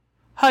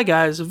Hi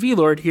guys,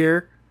 V-Lord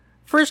here.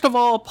 First of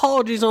all,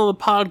 apologies on the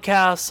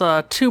podcast's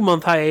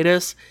 2-month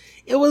hiatus.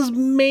 It was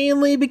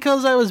mainly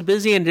because I was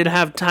busy and didn't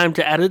have time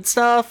to edit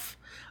stuff.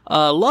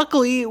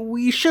 Luckily,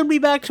 we should be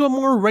back to a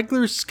more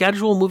regular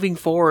schedule moving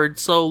forward,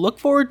 so look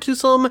forward to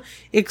some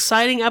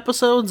exciting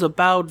episodes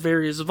about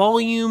various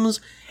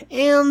volumes,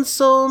 and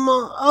some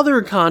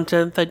other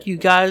content that you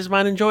guys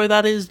might enjoy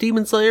that is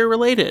Demon Slayer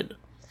related.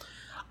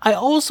 I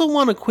also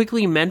want to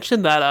quickly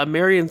mention that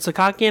Marian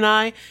Sakaki and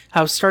I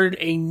have started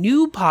a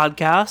new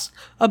podcast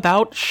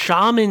about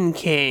Shaman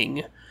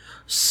King.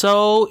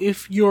 So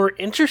if you're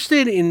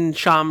interested in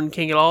Shaman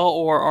King at all,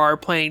 or are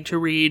planning to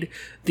read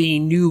the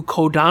new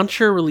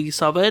Kodansha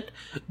release of it,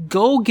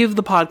 go give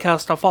the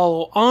podcast a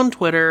follow on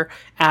Twitter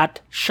at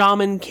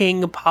Shaman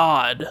King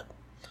Pod.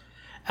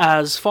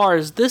 As far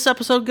as this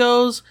episode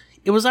goes,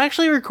 it was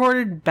actually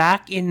recorded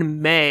back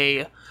in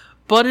May,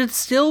 but it's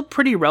still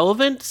pretty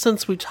relevant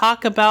since we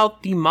talk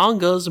about the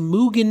manga's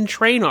Mugen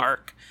Train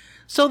arc.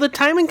 So the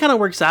timing kind of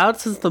works out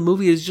since the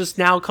movie is just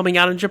now coming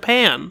out in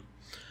Japan.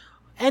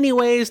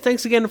 Anyways,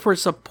 thanks again for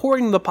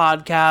supporting the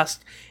podcast,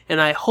 and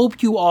I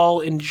hope you all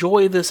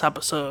enjoy this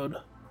episode.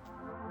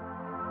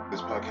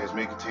 This podcast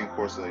may contain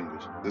coarse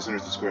language.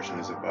 Listener's discretion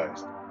is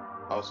advised.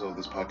 Also,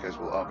 this podcast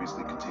will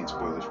obviously contain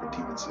spoilers for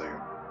Demon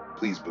Slayer.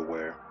 Please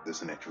beware,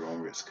 listen at your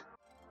own risk.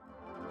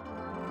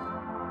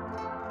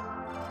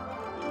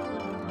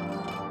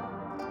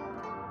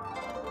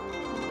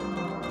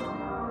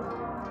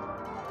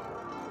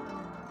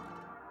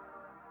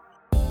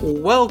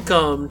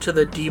 Welcome to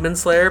the Demon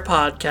Slayer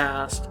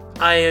podcast.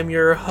 I am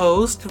your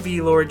host,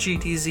 V-Lord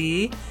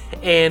GTZ,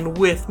 and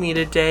with me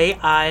today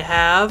I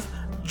have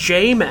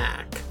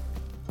J-Mac.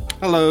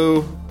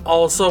 Hello.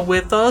 Also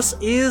with us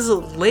is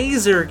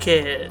Laser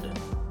Kid.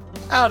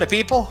 Howdy,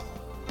 people.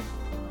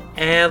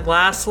 And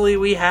lastly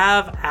we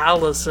have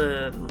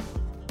Allison.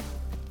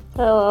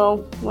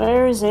 Hello,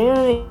 where's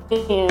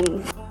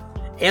Alien?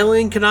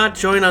 Alien cannot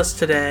join us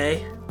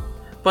today,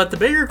 but the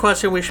bigger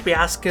question we should be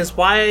asking is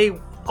why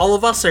all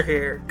of us are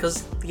here,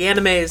 because the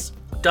anime's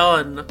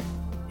done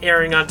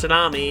airing on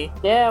Toonami.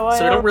 Yeah, why?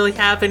 So we don't really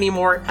have any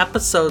more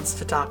episodes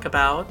to talk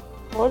about.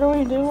 What are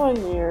we doing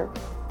here?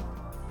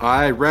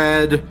 I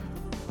read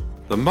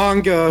the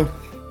manga.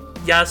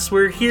 Yes,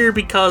 we're here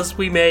because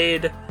we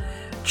made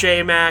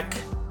J-Mac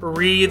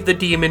read the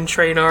Demon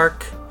Train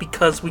arc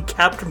because we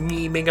kept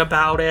memeing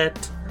about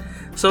it.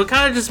 So it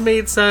kind of just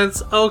made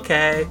sense.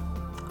 Okay,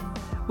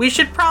 we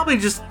should probably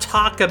just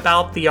talk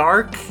about the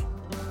arc,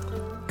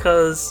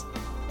 because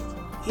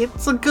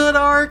it's a good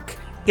arc.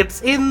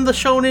 It's in the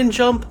Shonen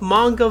Jump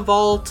manga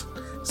vault,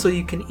 so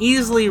you can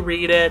easily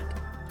read it.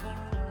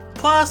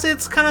 Plus,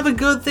 it's kind of a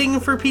good thing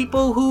for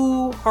people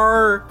who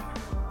are,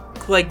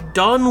 like,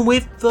 done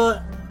with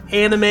the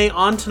anime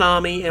on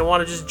Toonami and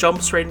want to just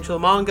jump straight into the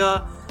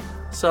manga.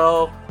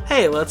 So,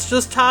 hey, let's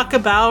just talk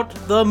about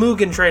the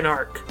Mugen Train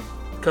arc.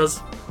 Because,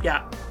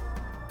 yeah.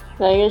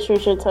 I guess we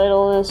should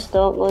title this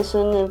Don't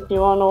Listen If You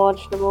Want to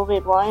Watch the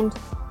Movie Blind.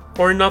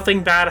 Or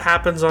nothing bad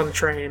happens on a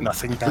train.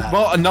 Nothing bad.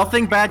 Well,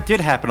 nothing bad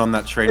did happen on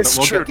that train. It's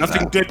but we'll true. get to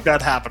Nothing that.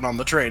 bad happen on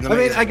the train. I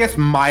mean, I guess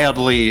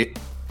mildly,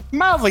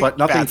 but nothing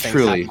bad things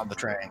truly. happen on the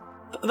train.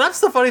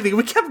 That's the funny thing.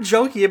 We kept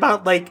joking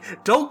about,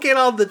 like, don't get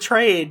on the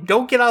train.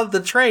 Don't get on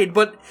the train.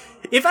 But,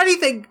 if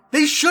anything,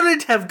 they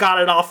shouldn't have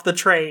gotten off the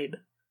train.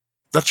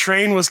 The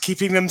train was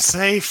keeping them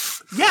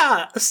safe.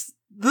 Yeah,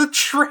 the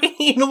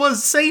train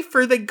was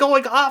safer than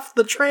going off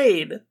the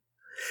train.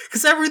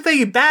 Because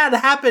everything bad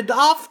happened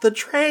off the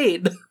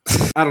train.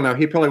 I don't know.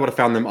 He probably would have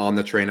found them on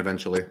the train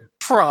eventually.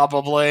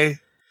 Probably.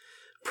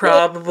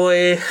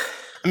 Probably.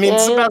 I mean, Yeah,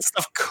 some yeah. bad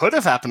stuff could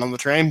have happened on the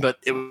train, but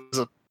it was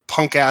a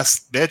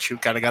punk-ass bitch who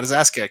kind of got his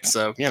ass kicked,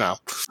 so, you know.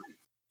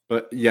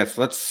 But yes,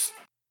 let's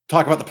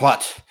talk about the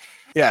plot.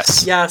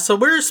 Yes. Yeah, so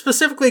we're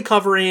specifically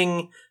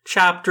covering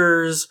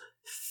chapters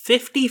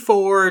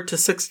 54 to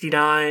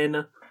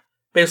 69.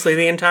 Basically,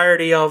 the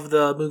entirety of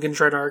the Mugen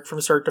Train arc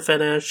from start to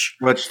finish.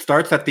 Which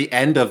starts at the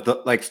end of the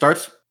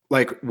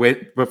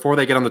before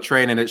they get on the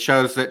train, and it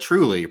shows that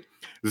truly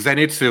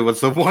Zenitsu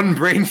was the one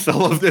brain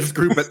cell of this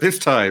group at this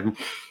time.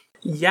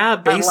 Yeah,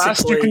 At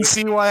last you basically. can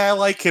see why I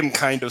like him,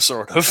 kind of,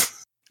 sort of.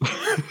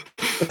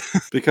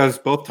 Because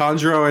both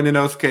Tanjiro and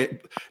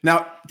Inosuke...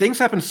 Now, things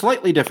happen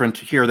slightly different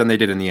here than they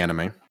did in the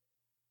anime.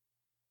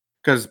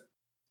 Because,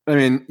 I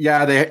mean,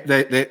 yeah,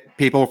 they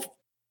people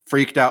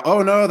freaked out.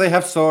 Oh no, they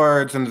have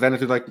swords, and then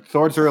it's like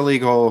swords are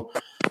illegal.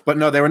 But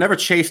no, they were never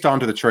chased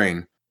onto the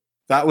train.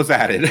 That was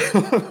added.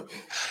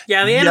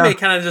 Yeah, the anime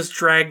kind of just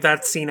dragged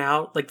that scene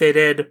out, like they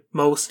did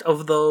most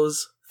of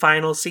those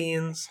final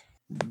scenes.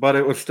 But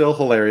it was still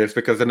hilarious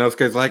because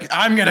Inosuke's like,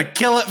 I'm gonna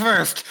kill it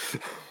first!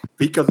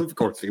 Because of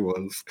course he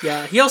was.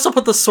 Yeah, he also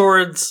put the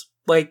swords,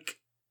 like,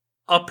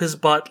 up his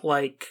butt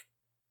like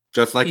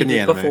Just like he in the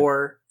did anime.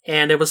 before,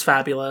 and it was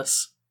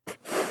fabulous.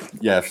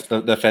 Yes,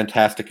 the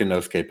fantastic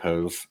Inosuke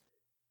pose.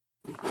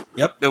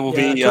 Yep, it will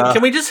Yeah, be...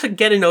 can we just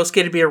get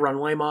Inosuke to be a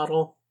runway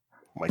model?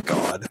 Oh my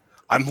god.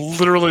 I'm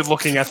literally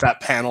looking at that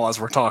panel as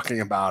we're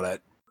talking about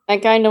it. I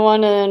kinda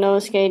wanted an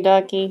Inosuke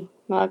Daki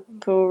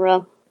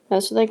Makura.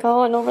 That's what they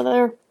call it over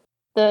there.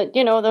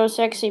 Those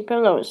sexy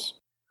pillows.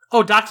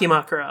 Oh,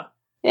 Dakimakura.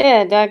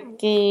 Yeah,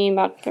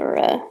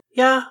 Dakimakura.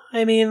 Yeah,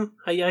 I mean,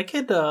 I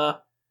could, I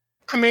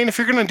mean, if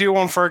you're gonna do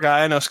one for a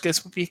guy,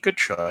 Inosuke would be a good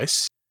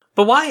choice.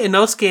 But why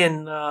Inosuke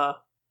and,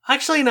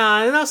 actually,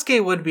 nah,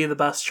 Inosuke would be the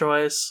best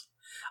choice.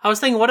 I was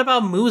thinking, what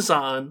about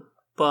Muzan?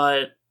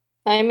 But...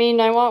 I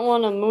mean, I want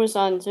one of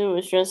Muzan too,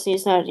 it's just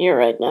he's not here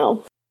right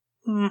now.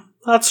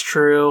 That's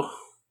true.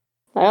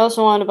 I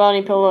also want a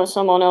body pillow of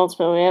someone else,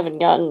 but we haven't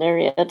gotten there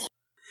yet.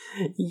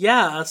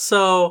 Yeah,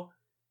 so...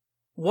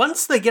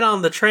 Once they get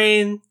on the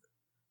train,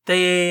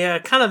 they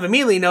kind of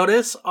immediately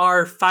notice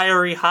our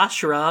fiery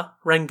Hashira,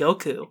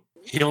 Rengoku.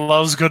 He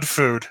loves good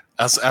food,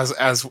 as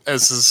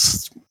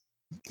is,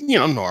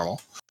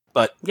 normal.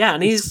 But yeah,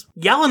 and he's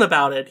yelling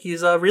about it.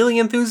 He's really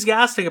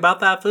enthusiastic about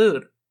that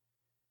food.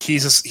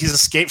 He's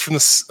escaped from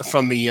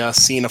the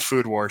scene of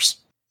Food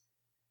Wars.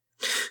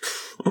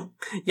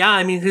 Yeah,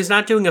 I mean, he's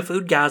not doing a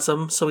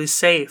foodgasm, so he's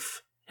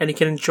safe, and he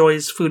can enjoy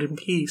his food in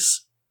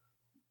peace.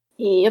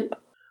 Yep.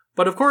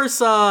 But of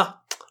course,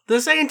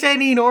 this ain't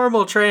any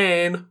normal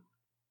train,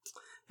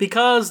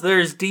 because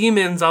there's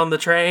demons on the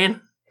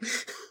train.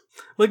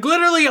 Like,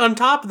 literally on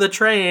top of the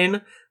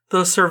train,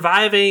 the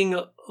surviving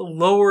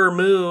lower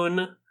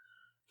moon,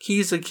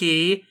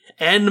 Kizuki,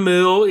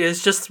 Enmu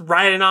is just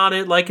riding on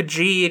it like a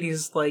G, and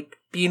he's, like,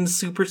 being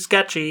super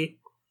sketchy.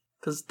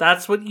 Because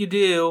that's what you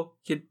do.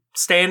 You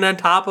stand on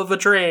top of a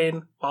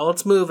train while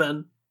it's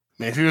moving.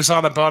 If he was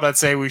on a boat, I'd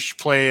say we should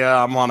play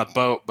I'm on a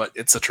boat, but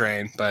it's a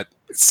train. But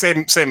it's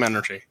same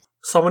energy.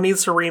 Someone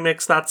needs to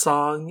remix that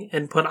song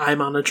and put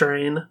I'm on a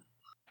train.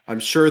 I'm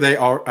sure it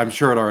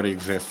already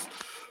exists.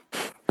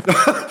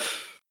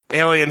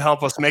 Alien,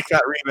 help us make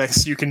that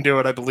remix. You can do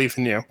it. I believe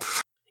in you.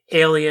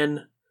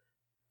 Alien,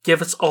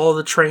 give us all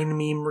the train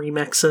meme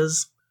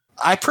remixes.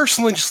 I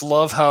personally just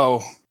love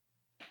how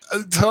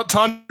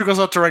Tanjiro goes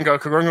up to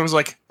Rengoku. Rengoku's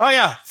like, "Oh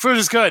yeah, food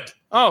is good.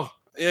 Oh,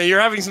 you're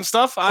having some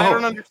stuff. I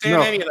don't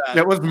understand any of that."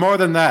 It was more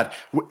than that.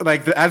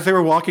 Like as they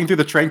were walking through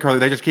the train car,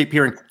 they just keep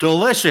hearing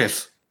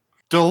 "delicious,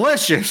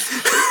 delicious,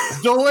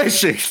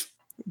 delicious."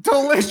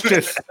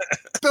 Delicious,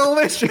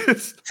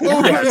 delicious.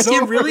 Yeah, he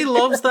really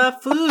loves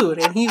that food,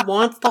 and he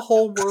wants the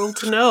whole world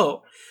to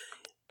know.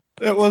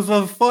 It was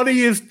the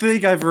funniest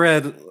thing I've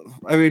read.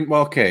 I mean,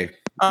 well, okay,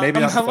 maybe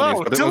not the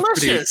funniest, but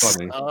delicious. It was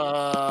pretty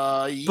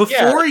funny.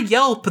 Before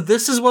Yelp,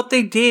 this is what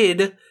they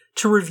did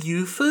to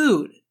review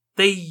food.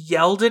 They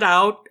yelled it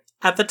out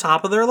at the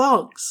top of their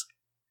lungs.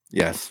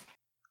 Yes,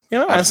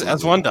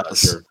 as one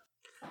does. Sure.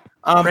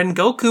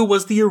 Rengoku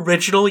was the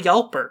original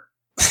Yelper.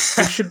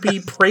 We should be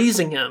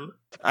praising him.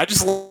 I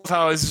just love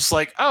how it's just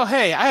like, oh,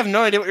 hey, I have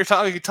no idea what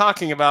you're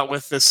talking about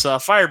with this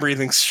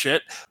fire-breathing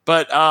shit,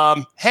 but,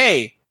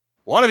 hey,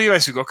 wanna be my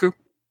Sugoku?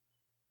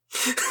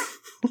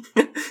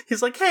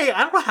 He's like, hey,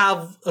 I don't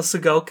have a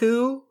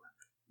Sugoku.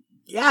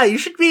 Yeah, you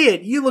should be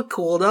it. You look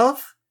cool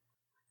enough.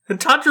 And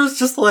Tanjiro's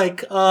just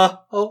like,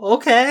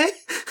 okay.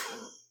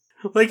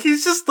 Like,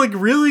 he's just, like,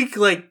 really,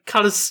 like,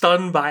 kind of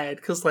stunned by it,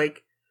 because,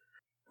 like,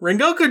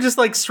 Rengoku just,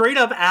 like, straight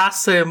up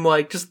asks him,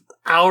 like, just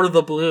out of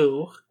the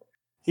blue.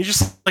 He's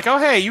just like, oh,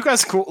 hey, you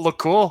guys look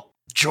cool.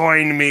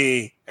 Join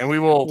me, and we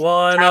will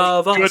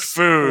have good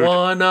food.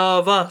 One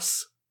of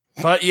us.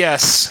 But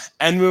yes,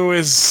 Enmu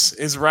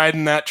is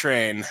riding that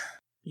train.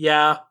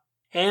 Yeah.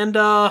 And,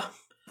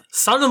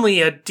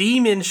 suddenly a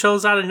demon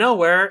shows out of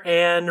nowhere,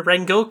 and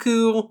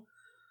Rengoku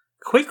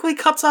quickly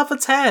cuts off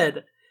its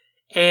head.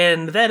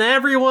 And then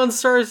everyone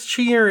starts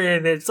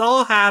cheering, it's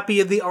all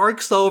happy, the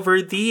arc's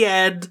over, the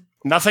end.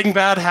 Nothing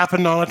bad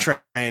happened on a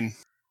train.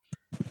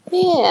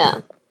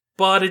 Yeah.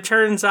 But it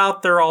turns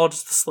out they're all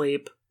just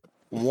asleep.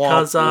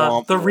 Because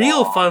the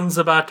real fun's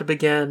about to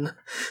begin.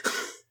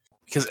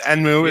 Because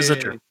Enmu is a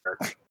jerk.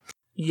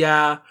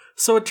 Yeah.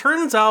 So it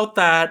turns out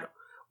that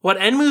what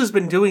Enmu's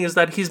been doing is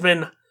that he's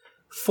been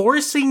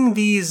forcing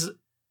these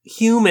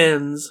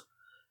humans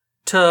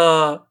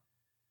to,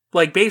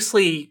 like,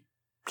 basically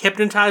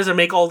hypnotize and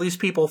make all these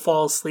people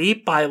fall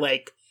asleep by,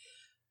 like,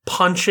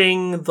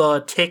 punching the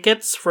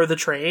tickets for the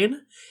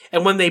train.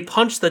 And when they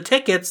punch the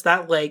tickets,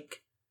 that, like,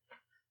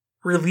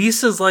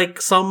 releases, like,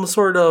 some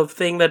sort of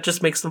thing that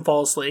just makes them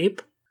fall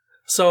asleep.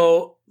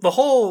 So the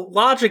whole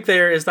logic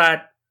there is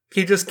that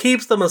he just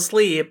keeps them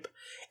asleep,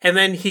 and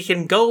then he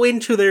can go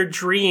into their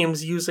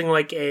dreams using,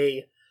 like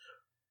a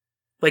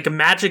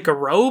magic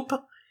rope,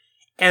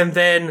 and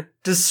then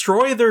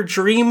destroy their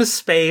dream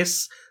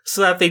space so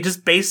that they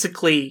just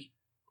basically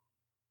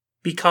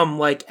become,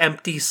 like,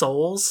 empty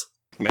souls.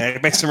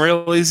 It makes them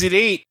real easy to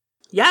eat.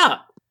 Yeah.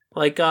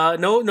 Like,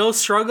 no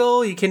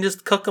struggle. You can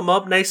just cook them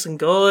up nice and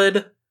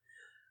good.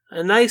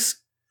 A nice,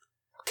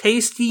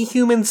 tasty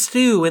human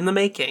stew in the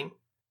making.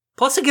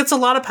 Plus, it gets a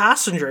lot of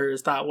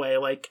passengers that way.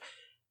 Like,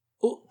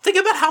 think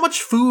about how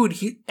much food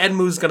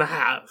Enmu's gonna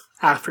have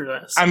after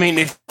this. I mean,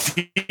 if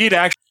he'd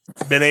actually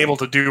been able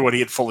to do what he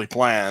had fully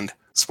planned,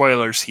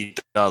 spoilers, he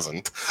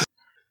doesn't.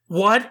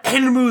 What?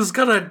 Enmu's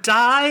gonna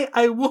die?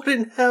 I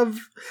wouldn't have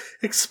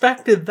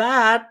expected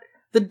that.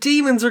 The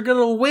demons are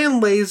gonna win,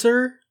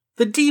 Laser.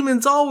 The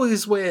demons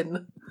always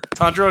win.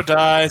 Tanjiro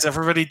dies.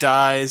 Everybody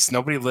dies.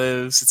 Nobody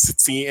lives.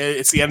 It's the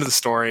end of the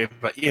story.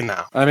 But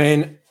I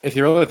mean, if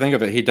you really think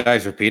of it, he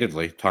dies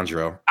repeatedly.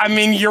 Tanjiro. I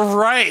mean, you're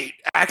right.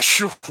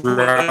 Actually,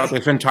 throughout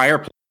this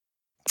entire.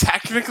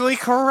 Technically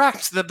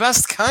correct. The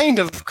best kind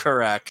of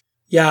correct.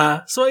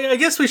 Yeah. So I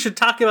guess we should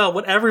talk about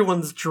what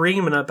everyone's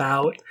dreaming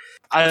about.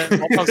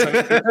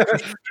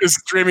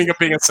 Is dreaming of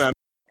being a Sen.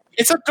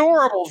 It's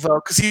adorable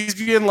though, because he's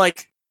being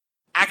like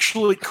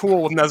actually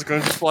cool with Nezuko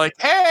and just like,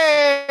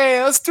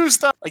 hey, let's do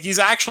stuff. Like he's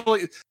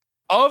actually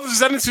of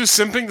Zenitsu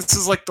simping, this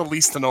is like the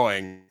least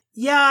annoying.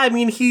 Yeah, I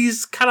mean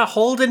he's kind of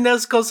holding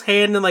Nezuko's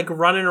hand and like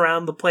running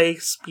around the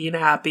place, being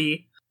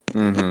happy.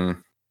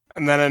 Mm-hmm.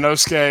 And then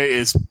Inosuke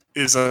is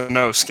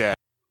Inosuke.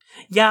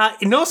 Yeah,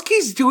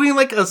 Inosuke's doing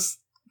like a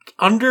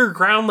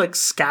underground like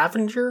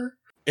scavenger.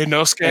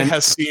 Inosuke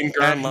has seen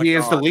Gurren and he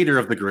is the leader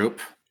of the group.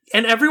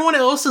 And everyone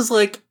else is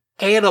like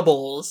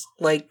animals,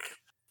 like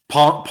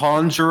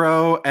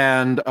Ponjiro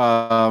and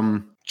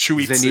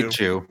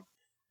Chuitsu.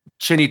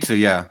 Chinitsu,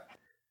 yeah.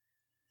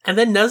 And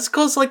then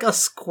Nezuko's like a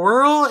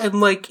squirrel, and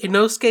like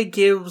Inosuke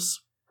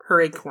gives her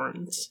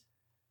acorns.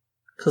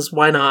 Because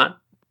why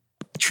not?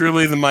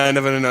 Truly, the mind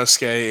of an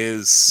Inosuke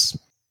is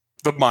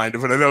the mind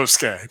of an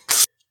Inosuke.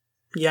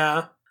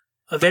 Yeah.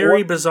 A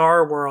very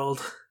bizarre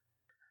world.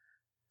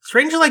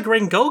 Strangely, like,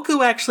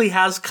 Rengoku actually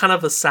has kind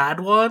of a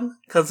sad one,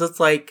 because it's,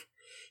 like,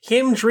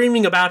 him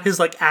dreaming about his,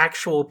 like,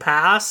 actual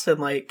past,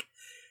 and, like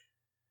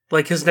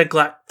his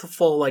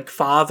neglectful, like,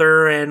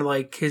 father, and,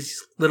 like,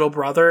 his little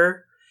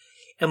brother,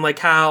 and, like,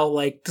 how,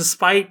 like,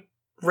 despite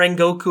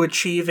Rengoku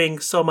achieving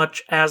so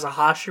much as a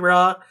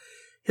Hashira,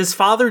 his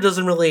father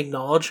doesn't really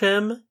acknowledge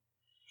him,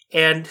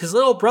 and his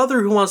little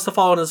brother who wants to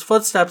follow in his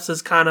footsteps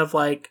is kind of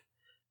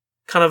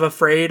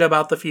afraid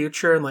about the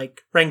future, and,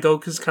 like,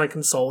 Rengoku's kind of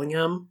consoling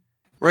him.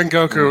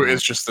 Rengoku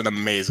is just an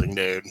amazing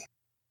dude.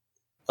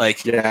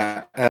 Like,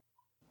 yeah,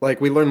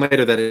 like we learn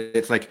later that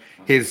it's like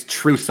his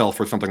true self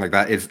or something like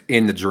that is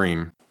in the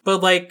dream.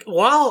 But like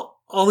while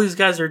all these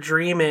guys are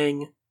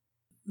dreaming,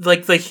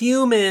 like the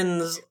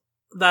humans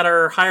that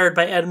are hired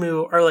by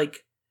Enmu are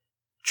like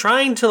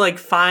trying to like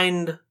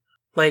find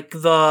like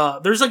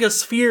there's like a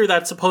sphere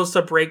that's supposed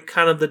to break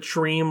kind of the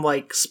dream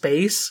like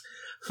space.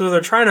 So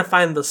they're trying to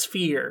find the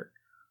sphere.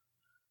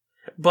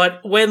 But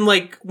when,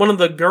 like, one of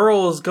the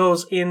girls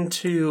goes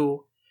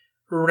into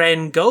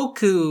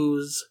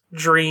Rengoku's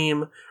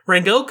dream,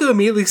 Rengoku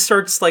immediately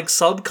starts, like,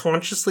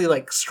 subconsciously,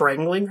 like,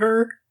 strangling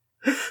her.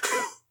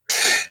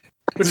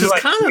 Which is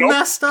like, kind of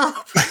messed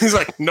up. He's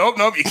like, nope,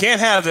 you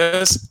can't have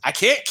this. I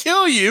can't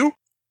kill you,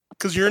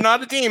 because you're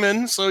not a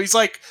demon. So he's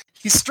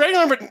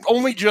strangling her, but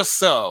only just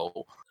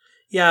so.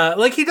 Yeah,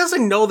 like, he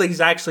doesn't know that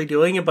he's actually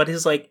doing it, but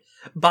his, like,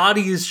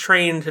 body is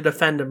trained to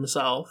defend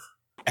himself.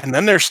 And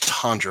then there's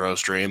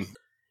Tanjiro's dream.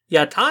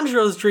 Yeah,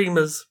 Tanjiro's dream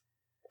is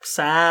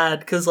sad,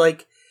 because,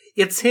 like,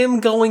 it's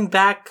him going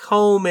back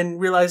home and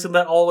realizing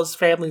that all his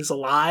family's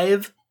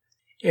alive.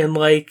 And,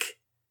 like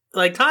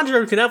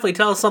Tanjiro can definitely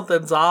tell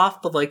something's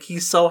off, but, like,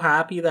 he's so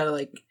happy that it,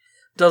 like,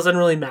 doesn't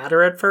really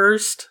matter at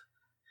first.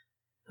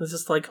 It's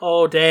just like,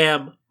 oh,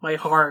 damn, my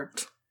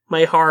heart,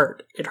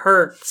 it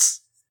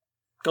hurts.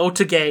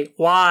 Otoge,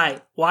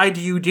 why? Why do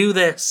you do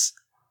this?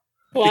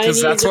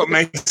 Because that's what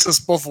makes us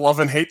both love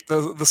and hate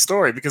the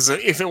story. Because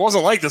if it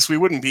wasn't like this, we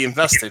wouldn't be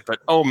invested.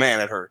 But oh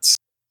man, it hurts.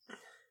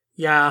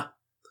 Yeah.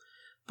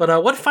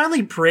 But what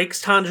finally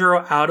breaks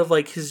Tanjiro out of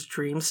like his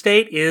dream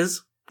state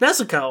is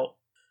Nezuko.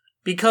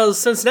 Because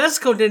since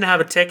Nezuko didn't have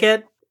a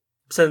ticket,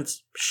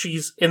 since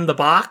she's in the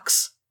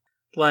box,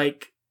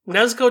 like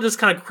Nezuko just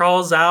kind of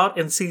crawls out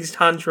and sees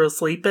Tanjiro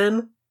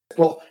sleeping.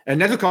 Well,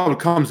 and Nezuko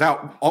comes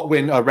out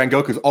when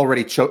Rengoku's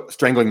already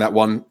strangling that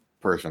one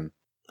person.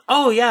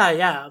 Oh,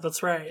 yeah,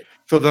 that's right.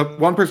 So the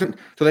one person,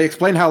 so they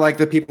explain how like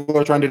the people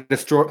are trying to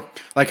destroy,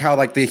 like how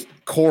like the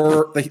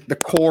core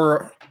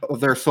of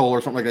their soul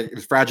or something like that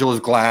is fragile as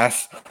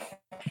glass.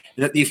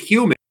 That these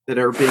humans that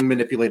are being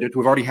manipulated,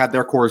 who have already had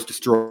their cores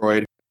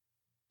destroyed,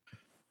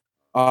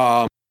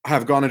 have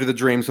gone into the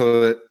dream so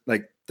that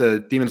like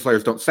the demon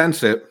slayers don't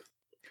sense it.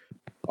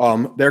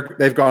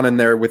 They've gone in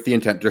there with the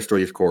intent to destroy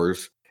these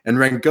cores, and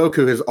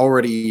Rengoku has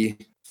already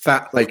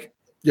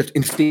just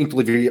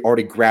instinctively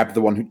already grabbed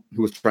the one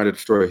who was trying to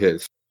destroy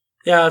his.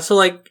 Yeah, so,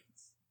 like,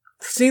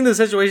 seeing the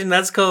situation,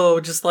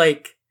 Nezuko just,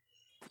 like,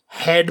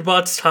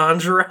 headbutts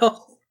Tanjiro.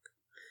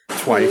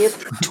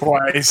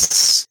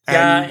 Twice.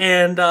 Yeah,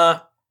 and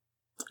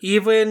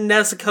even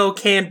Nezuko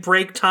can't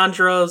break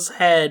Tanjiro's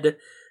head,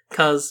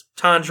 because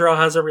Tanjiro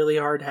has a really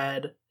hard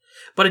head.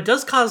 But it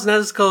does cause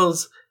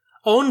Nezuko's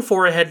own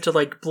forehead to,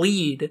 like,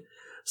 bleed.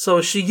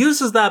 So she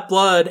uses that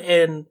blood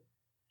and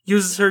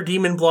uses her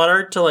demon blood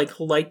art to, like,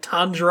 light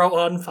Tanjiro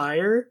on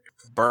fire.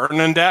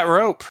 Burning that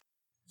rope.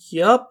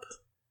 Yup.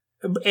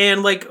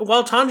 And, like,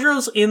 while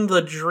Tanjiro's in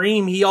the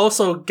dream, he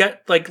also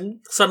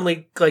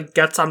suddenly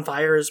gets on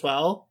fire as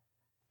well.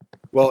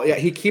 Well, yeah,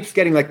 he keeps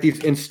getting, like, these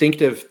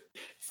instinctive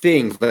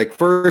things. Like,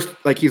 first,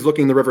 like, he's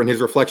looking in the river and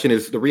his reflection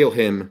is the real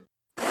him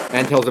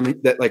and tells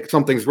him that, like,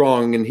 something's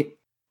wrong and he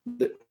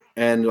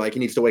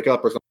needs to wake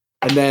up or something.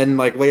 And then,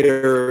 like,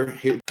 later,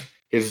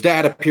 his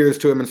dad appears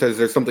to him and says,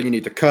 "There's something you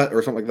need to cut,"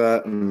 or something like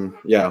that. And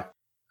yeah.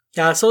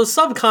 Yeah, so his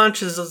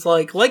subconscious is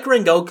like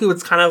Rengoku,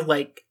 it's kind of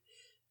like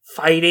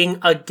fighting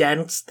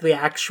against the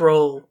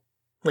actual,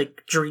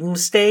 like, dream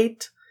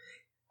state.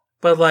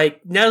 But,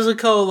 like,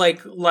 Nezuko,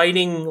 like,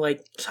 lighting,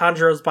 like,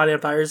 Tanjiro's body on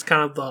fire is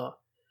kind of the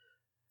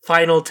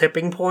final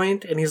tipping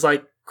point. And he's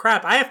like,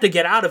 crap, I have to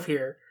get out of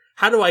here.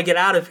 How do I get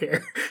out of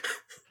here?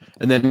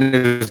 And then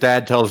his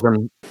dad tells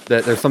him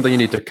that there's something you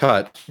need to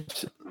cut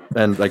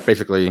and, like,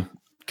 basically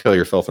kill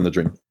yourself in the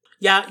dream.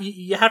 Yeah,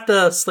 you have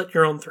to slit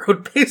your own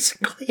throat,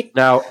 basically.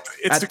 Now,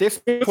 at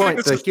this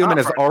point, the human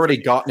has already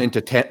gotten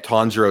into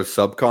Tanjiro's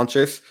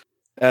subconscious,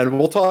 and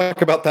we'll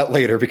talk about that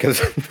later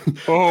because...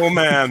 Oh,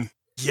 man.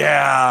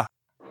 Yeah.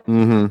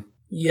 Mm-hmm.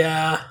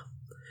 Yeah.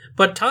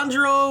 But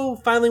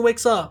Tanjiro finally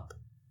wakes up.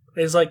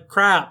 He's like,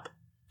 crap.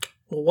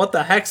 Well, what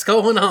the heck's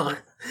going on?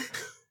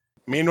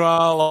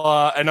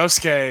 Meanwhile,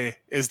 Inosuke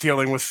is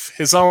dealing with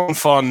his own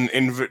fun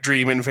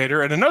dream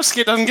invader, and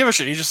Inosuke doesn't give a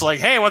shit. He's just like,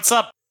 hey, what's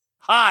up?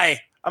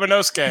 Hi, I'm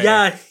Inosuke.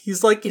 Yeah,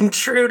 he's like,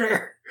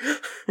 intruder.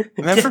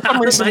 And then for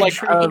some reason,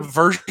 like, a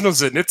version of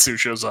Zenitsu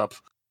shows up.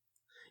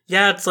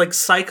 Yeah, it's like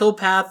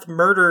psychopath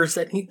murder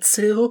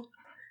Zenitsu,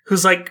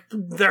 who's like,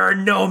 there are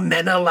no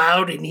men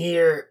allowed in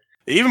here.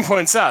 He even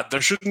points out there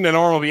shouldn't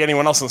normally be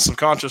anyone else in the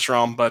subconscious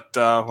realm, but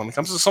when it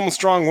comes to someone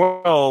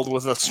strong-willed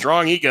with a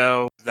strong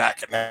ego, that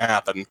can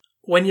happen.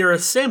 When you're a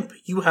simp,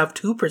 you have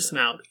two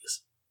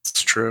personalities.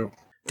 It's true.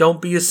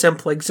 Don't be a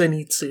simp like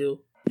Zenitsu.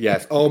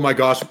 Yes. Oh my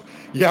gosh.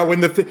 Yeah.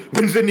 When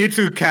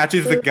Zenitsu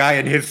catches the guy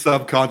in his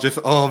subconscious,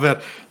 oh man,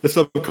 the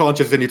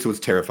subconscious Zenitsu was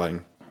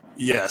terrifying.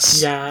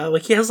 Yes. Yeah,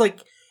 like he has like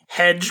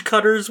hedge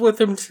cutters with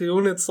him too,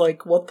 and it's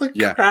like, what the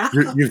crap?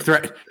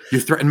 You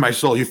threaten my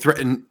soul. You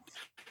threaten.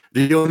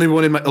 The only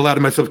one allowed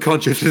in my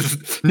subconscious is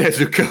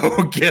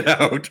Nezuko. Get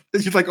out.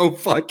 She's like, oh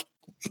fuck.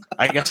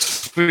 I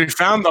guess we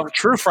found the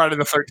true Friday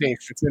the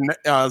 13th. It's in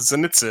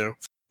Zenitsu.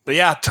 But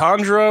yeah,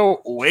 Tanjiro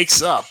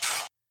wakes up.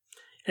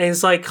 And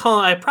he's like,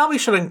 I probably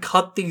shouldn't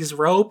cut these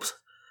ropes.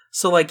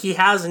 So, like, he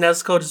has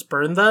Nezuko just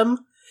burn them.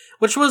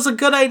 Which was a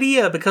good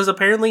idea, because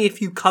apparently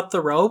if you cut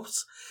the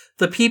ropes,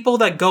 the people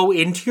that go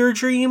into your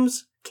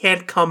dreams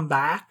can't come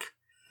back.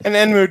 And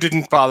Enmu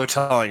didn't bother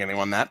telling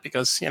anyone that,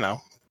 because, you know.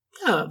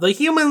 Yeah, the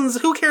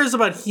humans, who cares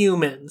about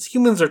humans?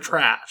 Humans are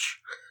trash.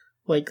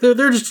 Like,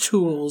 they're just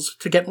tools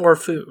to get more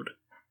food.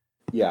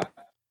 Yeah.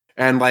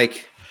 And,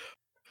 like,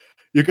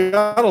 you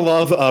gotta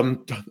love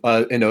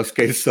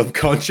Inosuke's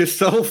subconscious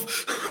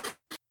self.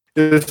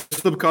 His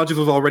subconscious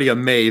was already a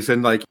maze,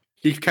 and, like,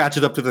 he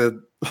catches up to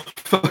the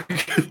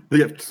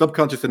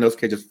subconscious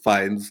Inosuke just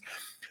finds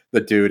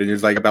the dude, and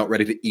he's, like, about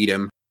ready to eat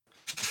him.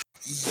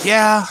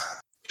 Yeah.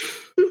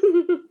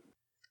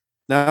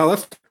 Now,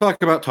 let's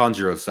talk about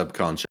Tanjiro's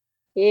subconscious.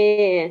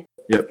 Yeah.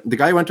 Yep. The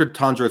guy who entered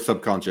Tanjiro's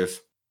subconscious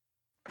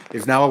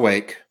is now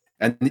awake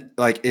and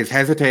like is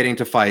hesitating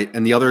to fight,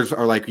 and the others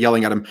are like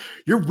yelling at him,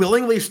 "You're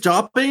willingly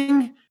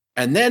stopping?"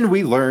 And then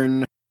we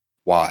learn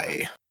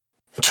why.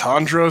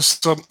 Tanjiro's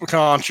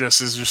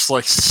subconscious is just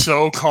like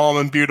so calm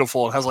and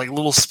beautiful. It has like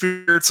little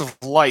spirits of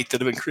light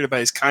that have been created by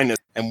his kindness,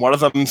 and one of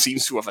them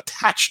seems to have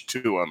attached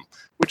to him,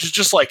 which is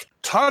just like,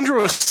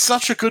 Tanjiro is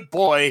such a good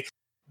boy.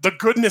 The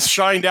goodness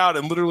shined out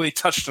and literally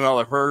touched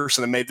another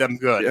person and made them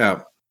good.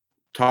 Yeah.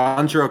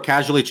 Tanjiro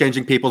casually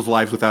changing people's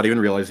lives without even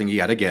realizing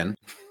yet again.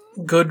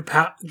 Good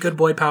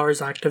boy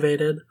powers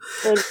activated.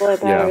 Good boy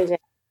powers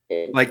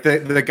activated. Like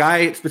the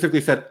guy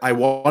specifically said, I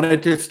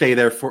wanted to stay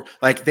there for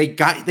like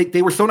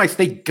they were so nice,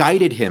 they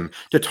guided him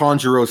to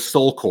Tanjiro's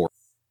soul core.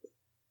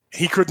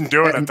 He couldn't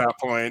do it at that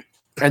point.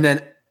 And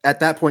then at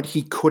that point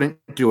he couldn't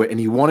do it, and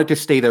he wanted to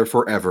stay there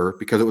forever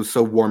because it was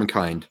so warm and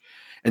kind.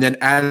 And then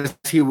as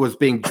he was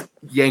being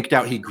yanked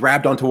out, he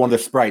grabbed onto one of the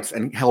sprites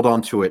and held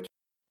onto it,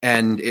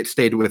 and it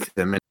stayed with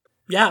him.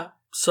 Yeah,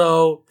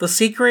 so the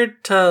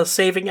secret to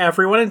saving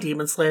everyone in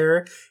Demon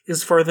Slayer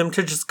is for them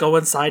to just go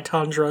inside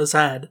Tanjiro's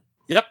head.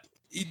 Yep.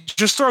 You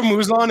just throw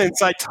Muzan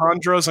inside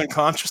Tanjiro's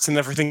unconscious and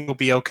everything will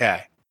be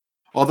okay.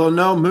 Although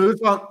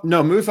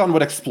Muzan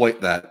would exploit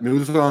that.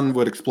 Muzan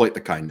would exploit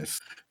the kindness,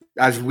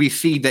 as we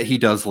see that he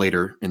does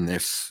later in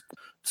this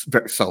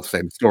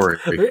self-same story.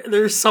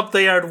 There's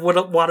something I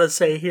wouldn't want to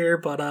say here,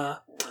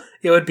 but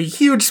it would be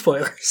huge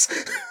spoilers.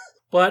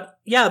 But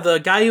yeah, the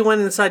guy who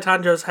went inside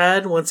Tanjiro's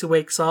head, once he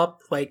wakes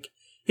up, like,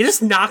 he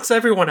just knocks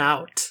everyone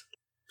out.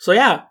 So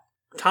yeah,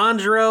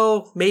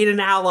 Tanjiro made an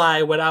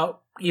ally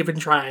without even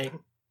trying,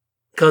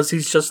 because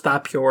he's just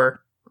that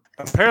pure.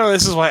 Apparently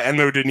this is why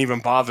Enmu didn't even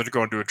bother to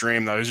go into a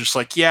dream, though. He's just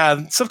like,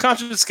 yeah,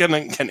 subconscious can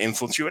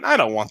influence you, and I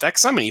don't want that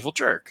because I'm an evil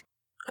jerk.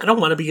 I don't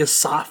want to be a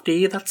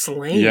softie, that's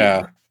lame.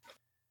 Yeah.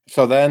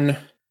 So then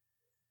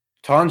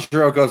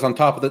Tanjiro goes on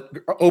top of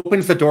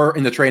opens the door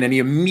in the train, and he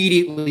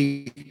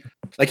immediately,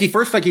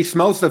 he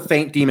smells the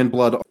faint demon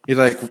blood. He's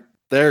like,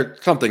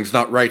 something's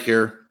not right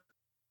here.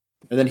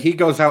 And then he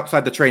goes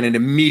outside the train and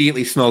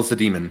immediately smells the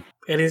demon.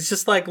 And he's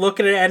just like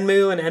looking at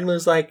Enmu, and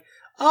Enmu's like,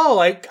 oh,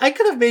 I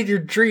could have made your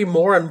dream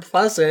more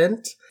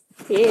unpleasant.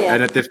 Yeah.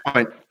 And at this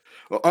point,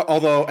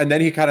 Although, and then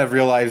he kind of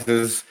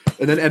realizes,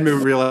 and then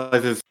Enmu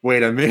realizes,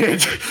 wait a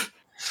minute,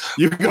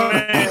 you got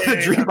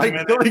the dream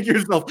by killing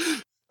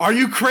yourself. Are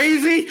you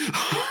crazy?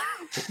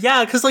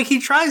 Yeah, because like he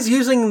tries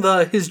using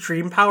his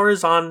dream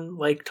powers on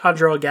like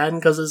Tanjiro again,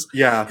 because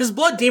his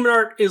blood demon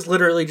art is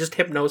literally just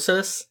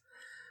hypnosis.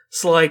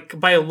 So like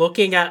by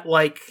looking at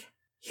like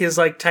his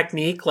like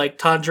technique, like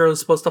Tanjiro is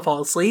supposed to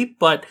fall asleep,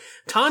 but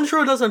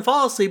Tanjiro doesn't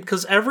fall asleep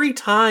because every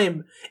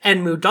time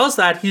Enmu does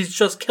that, he's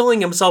just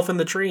killing himself in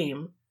the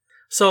dream.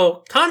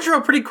 So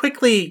Tanjiro pretty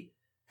quickly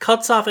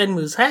cuts off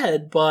Enmu's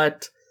head,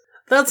 but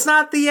that's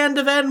not the end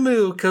of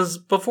Enmu, because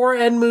before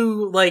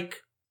Enmu like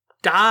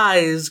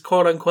dies,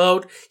 quote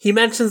unquote, he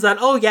mentions that,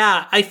 oh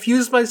yeah, I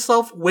fused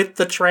myself with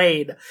the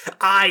train.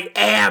 I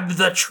am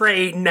the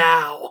train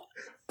now.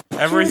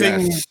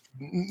 Everything,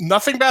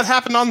 nothing bad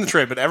happened on the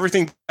train, but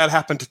everything bad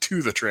happened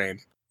to the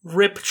train.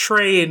 Rip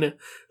Train.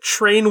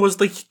 Train was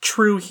the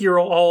true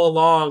hero all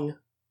along.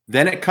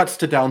 Then it cuts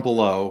to down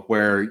below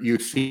where you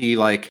see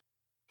like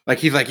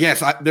he's like,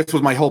 yes, this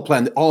was my whole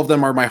plan. All of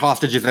them are my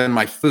hostages and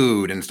my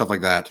food and stuff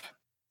like that.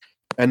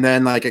 And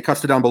then like it cuts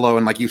to down below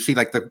and like you see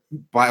like the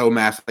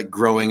biomass like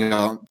growing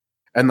up,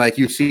 and like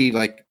you see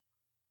like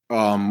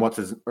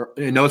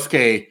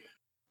Inosuke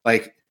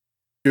like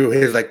do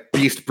his like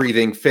beast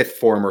breathing fifth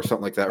form or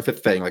something like that, or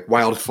fifth thing, like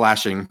wild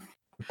flashing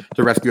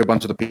to rescue a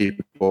bunch of the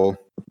people.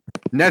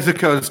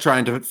 Nezuko's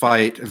trying to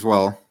fight as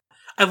well.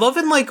 I love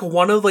in like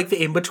one of like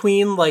the in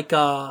between like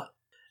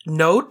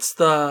notes,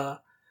 the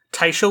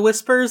Taisho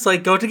whispers,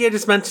 like Gotoge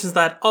just mentions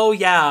that, oh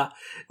yeah,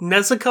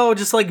 Nezuko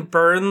just like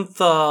burned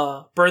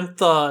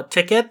the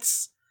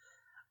tickets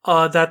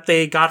that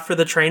they got for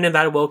the train, and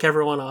that woke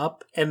everyone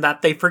up, and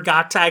that they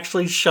forgot to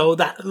actually show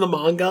that in the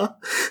manga.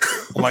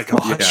 Oh my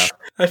gosh. Yeah.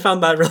 I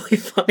found that really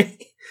funny.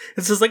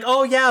 It's just like,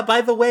 oh yeah, by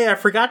the way, I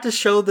forgot to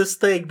show this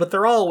thing, but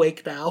they're all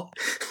awake now.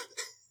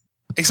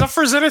 Except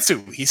for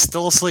Zenitsu, he's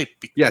still asleep.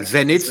 Yeah,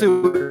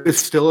 Zenitsu is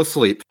still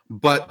asleep,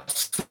 but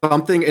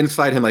something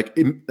inside him, like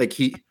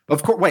he,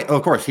 of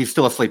course, he's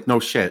still asleep. No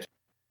shit.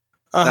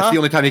 That's the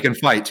only time he can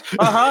fight.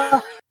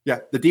 Yeah,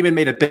 the demon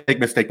made a big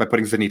mistake by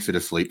putting Zenitsu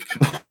to sleep.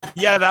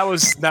 Yeah, that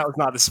was not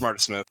the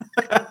smartest move.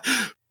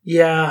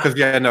 Yeah. Because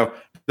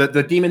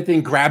the demon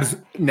thing grabs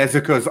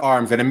Nezuko's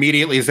arms, and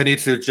immediately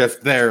Zenitsu's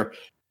just there,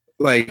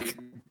 like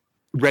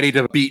ready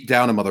to beat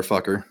down a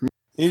motherfucker.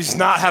 He's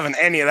not having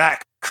any of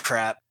that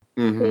crap.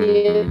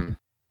 Mm-hmm.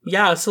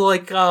 Yeah, so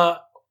like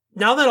now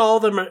that all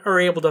of them are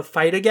able to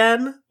fight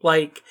again,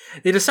 like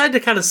they decide to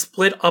kind of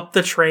split up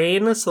the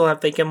train so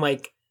that they can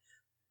like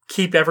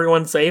keep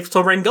everyone safe.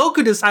 So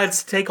Rengoku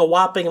decides to take a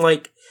whopping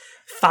like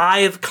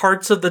 5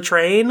 carts of the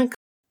train.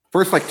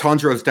 First, like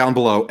Tanjiro's down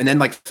below, and then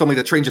like suddenly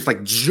the train just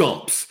like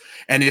jumps,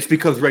 and it's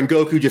because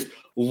Rengoku just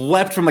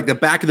leapt from like the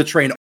back of the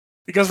train.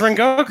 Because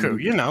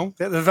Rengoku, you know,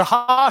 the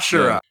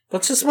Hashira. Yeah.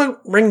 That's just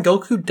what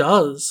Rengoku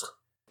does.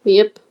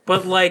 Yep.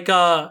 But like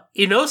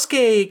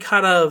Inosuke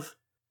kind of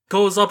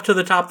goes up to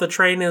the top of the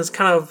train and is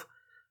kind of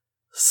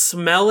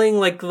smelling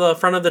like the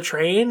front of the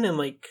train, and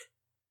like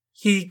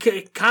he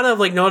kind of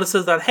like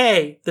notices that,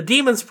 hey, the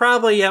demon's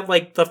probably at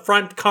like the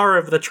front car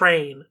of the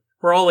train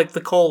where all like the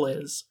coal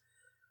is.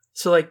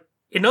 So like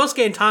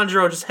Inosuke and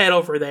Tanjiro just head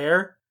over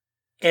there,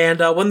 and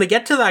when they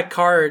get to that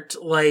cart,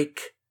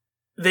 like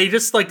they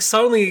just like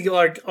suddenly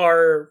like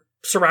are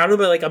surrounded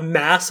by like a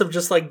mass of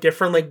just like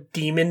different like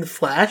demon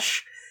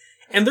flesh.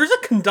 And there's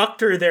a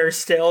conductor there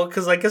still,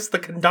 because I guess the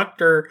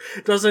conductor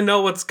doesn't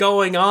know what's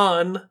going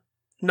on.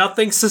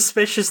 Nothing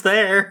suspicious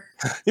there.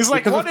 He's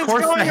like, because what is of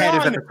course going the head on?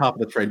 is at the top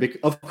of the train.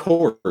 Of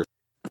course.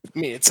 I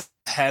mean, it's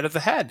the head of the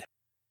head.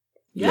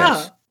 Yeah.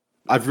 Yes.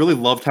 I've really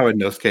loved how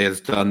Inosuke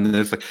has done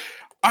this. Like,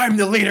 I'm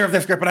the leader of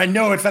this group, and I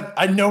know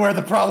where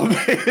the problem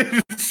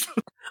is.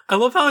 I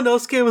love how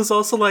Inosuke was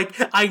also like,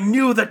 I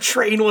knew the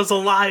train was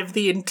alive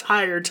the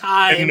entire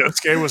time. And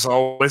Inosuke was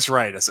always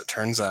right, as it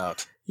turns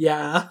out.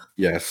 Yeah.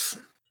 Yes.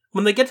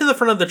 When they get to the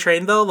front of the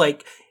train, though,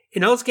 like,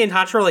 Inosuke and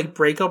Tanjiro, like,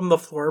 break open the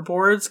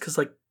floorboards, because,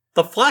 like,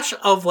 the flesh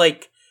of,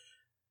 like,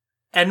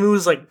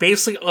 Enmu's, like,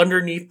 basically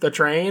underneath the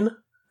train.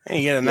 And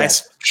you get a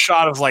nice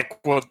shot of, like,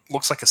 what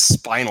looks like a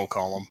spinal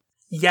column.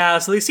 Yeah,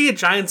 so they see a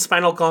giant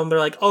spinal column, they're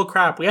like, oh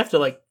crap, we have to,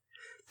 like,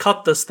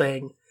 cut this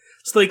thing.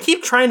 So they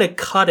keep trying to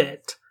cut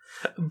it,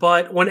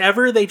 but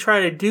whenever they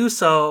try to do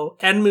so,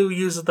 Enmu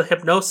uses the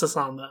hypnosis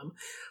on them.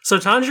 So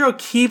Tanjiro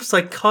keeps,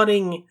 like,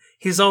 cutting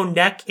his own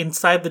neck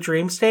inside the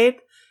dream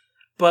state,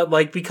 but,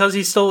 like, because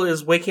he still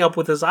is waking up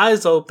with his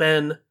eyes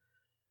open,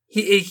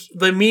 he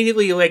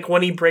immediately, like,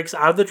 when he breaks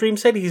out of the dream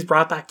state, he's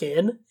brought back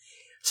in.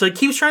 So he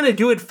keeps trying to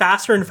do it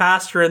faster and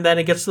faster, and then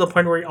it gets to the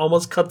point where he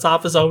almost cuts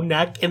off his own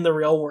neck in the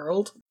real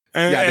world.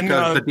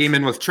 Because the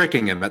demon was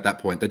tricking him at that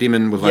point. The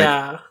demon was like...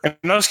 Yeah. And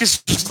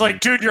Inosuke's just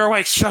like, dude, you're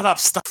awake, shut up,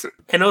 stop.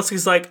 And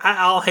Inosuke's like,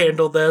 I'll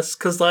handle this,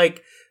 because,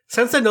 like,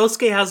 since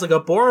Inosuke has, like, a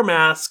boar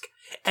mask,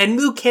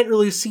 Enmu can't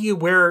really see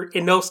where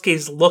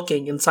Inosuke's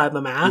looking inside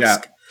the mask. Yeah.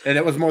 And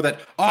it was more that,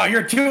 oh,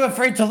 you're too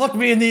afraid to look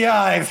me in the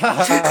eyes.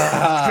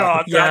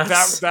 God,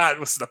 Yes. that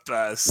was the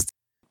best.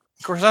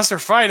 Of course, as they're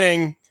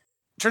fighting,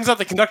 turns out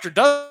the conductor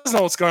does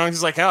know what's going on.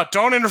 He's like, oh,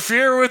 don't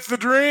interfere with the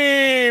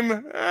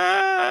dream.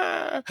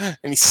 Ah. And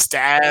he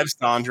stabs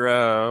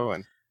Tanjiro.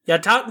 And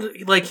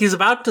Yeah, he's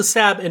about to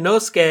stab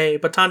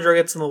Inosuke, but Tanjiro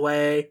gets in the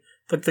way,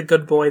 like the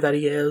good boy that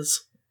he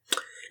is,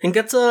 and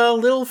gets a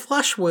little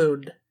flesh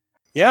wound.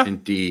 yeah.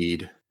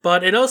 Indeed.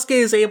 But Inosuke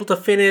is able to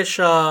finish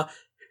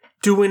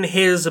doing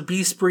his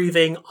beast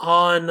breathing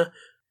on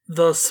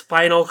the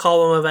spinal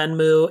column of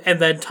Enmu, and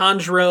then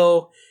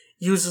Tanjiro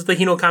uses the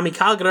Hinokami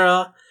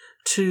Kagura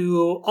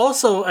to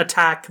also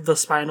attack the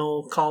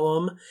spinal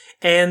column,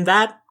 and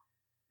that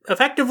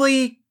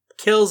effectively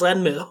kills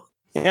Enmu.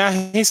 Yeah,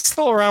 he's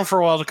still around for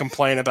a while to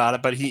complain about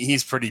it, but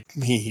he's pretty.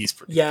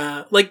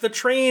 Yeah, like the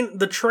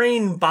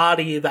train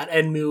body that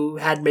Enmu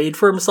had made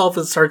for himself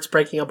starts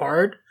breaking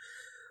apart.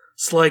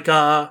 It's like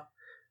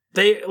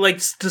they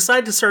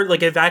decide to start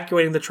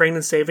evacuating the train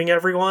and saving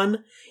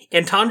everyone.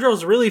 And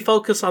Tanjiro's really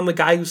focused on the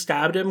guy who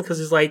stabbed him because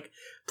he's like,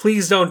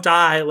 please don't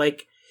die.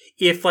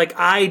 If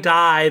I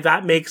die,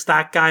 that makes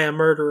that guy a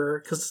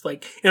murderer. Because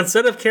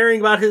instead of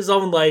caring about his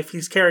own life,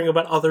 he's caring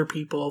about other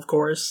people, of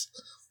course.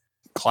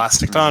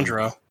 Classic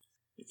Tanjiro.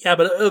 Yeah,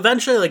 but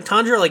eventually,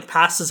 Tanjiro,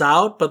 passes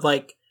out, but,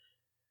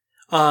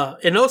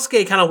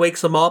 Inosuke kind of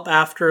wakes him up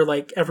after,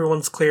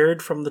 everyone's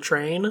cleared from the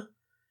train.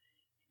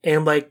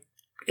 And,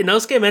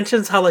 Inosuke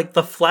mentions how,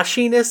 the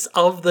fleshiness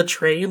of the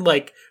train,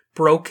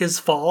 broke his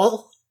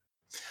fall.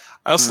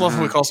 I also love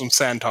how he calls him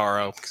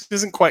Santaro, because he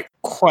hasn't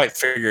quite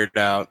figured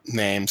out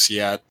names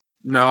yet.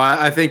 No,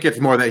 I think it's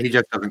more that he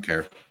just doesn't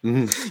care.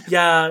 Mm-hmm.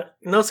 Yeah,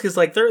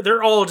 Inosuke's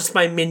they're all just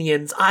my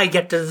minions. I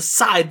get to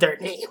decide their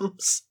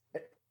names.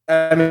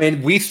 I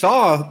mean, we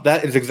saw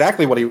that is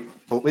exactly what he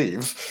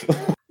believes.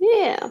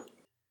 Yeah.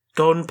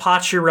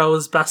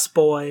 Gonpachiro's best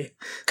boy.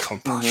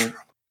 Gonpachiro.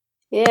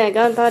 Yeah,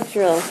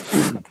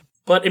 Gonpachiro.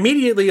 But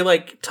immediately,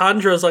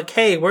 Tanjiro's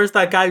hey, where's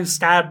that guy who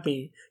stabbed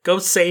me? Go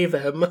save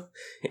him.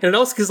 And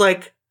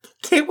Inosuke's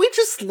can't we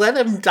just let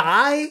him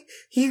die?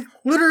 He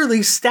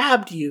literally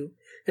stabbed you.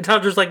 And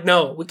Tanjiro's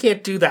no, we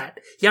can't do that.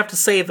 You have to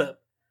save him.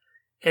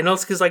 And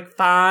Inosuke's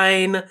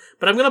fine,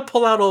 but I'm gonna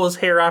pull out all his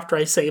hair after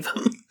I save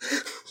him.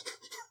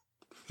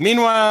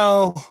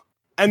 Meanwhile,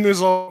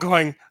 Enmu's all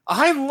going,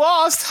 I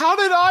lost! How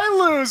did I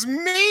lose?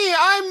 Me!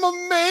 I'm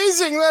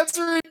amazing! That's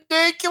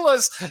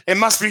ridiculous! It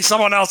must be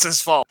someone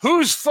else's fault.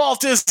 Whose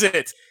fault is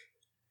it?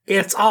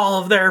 It's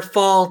all of their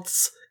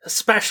faults,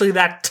 especially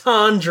that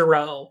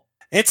Tanjiro.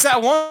 It's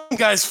that one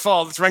guy's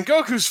fault. It's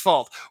Rengoku's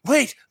fault.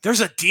 Wait, there's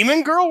a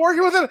demon girl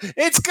working with him?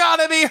 It's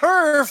gotta be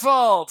her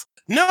fault!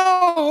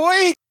 No,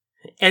 wait!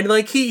 And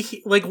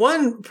he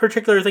one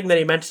particular thing that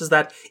he mentions is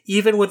that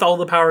even with all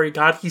the power he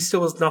got, he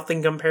still was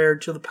nothing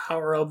compared to the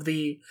power of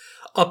the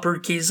upper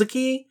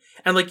Kizuki.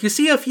 And you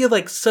see a few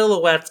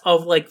silhouettes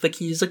of the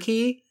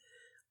Kizuki,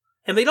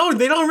 and they don't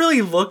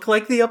really look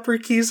like the upper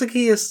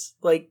Kizuki is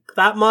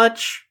that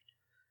much.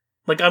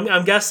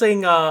 I'm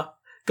guessing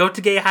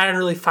Gotoge hadn't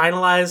really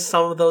finalized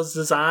some of those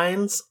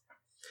designs,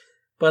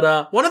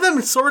 but one of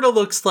them sort of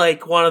looks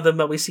like one of them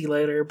that we see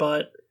later.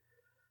 But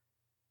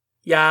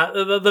yeah,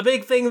 the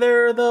big thing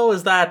there though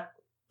is that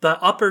the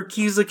upper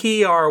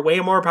Kizuki are way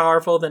more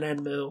powerful than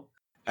Enmu.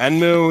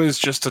 Enmu is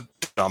just a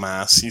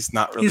dumbass. He's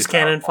not really. He's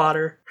cannon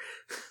fodder.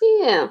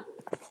 Yeah.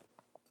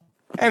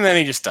 And then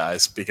he just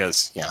dies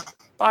because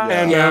bye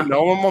Enmu. Yeah.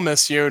 No one will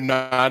miss you.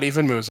 Not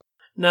even Musa.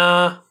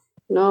 Nah.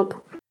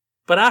 Nope.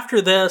 But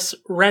after this,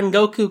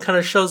 Rengoku kind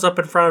of shows up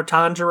in front of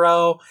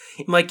Tanjiro.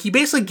 And, he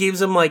basically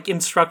gives him,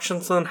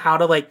 instructions on how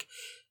to,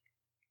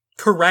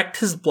 correct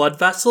his blood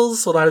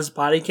vessels so that his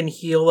body can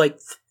heal,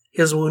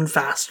 his wound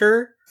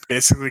faster.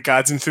 Basically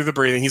guides him through the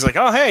breathing. He's like,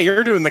 oh, hey,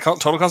 you're doing the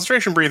total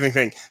concentration breathing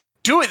thing.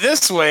 Do it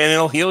this way and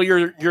it'll heal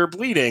your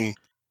bleeding.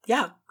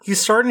 Yeah,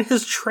 he's starting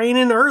his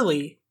training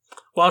early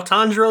while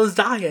Tanjiro's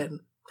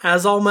dying,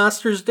 as all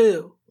masters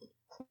do.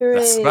 Hooray.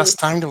 That's the best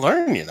time to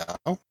learn, you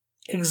know?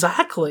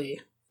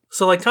 Exactly.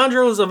 So,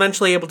 Tanjiro was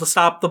eventually able to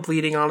stop the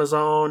bleeding on his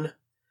own,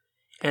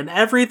 and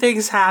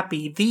everything's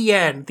happy. The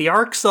end. The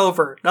arc's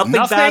over. Nothing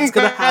bad's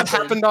gonna happen.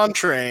 Happened on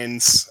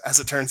trains, as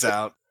it turns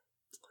out.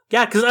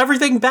 Yeah, because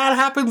everything bad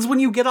happens when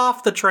you get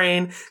off the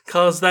train,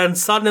 because then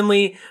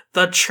suddenly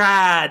the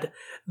Chad,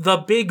 the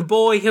big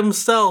boy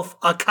himself,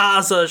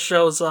 Akaza,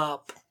 shows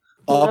up.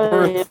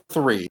 Upper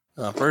 3.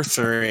 Upper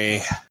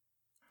 3.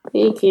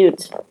 Be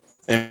cute.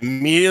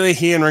 Immediately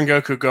he and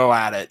Rengoku go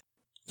at it.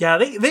 Yeah,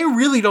 they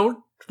really don't,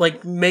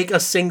 make a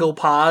single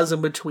pause in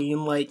between,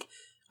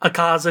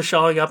 Akaza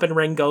showing up and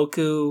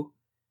Rengoku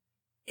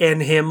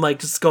and him,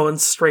 just going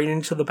straight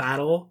into the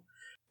battle.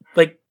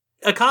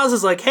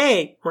 Akaza's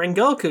hey,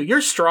 Rengoku,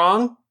 you're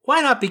strong.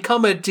 Why not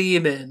become a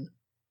demon?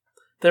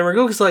 Then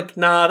Rengoku's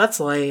nah, that's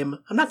lame.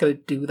 I'm not gonna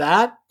do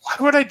that. Why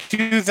would I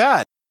do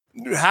that?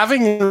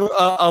 Having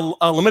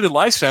a limited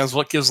lifespan is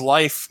what gives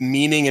life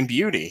meaning and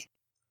beauty.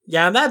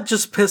 Yeah, and that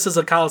just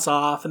pisses Akaza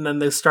off, and then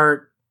they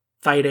start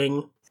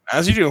fighting.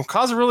 As you do.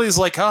 Akaza really is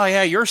oh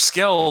yeah, you're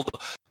skilled,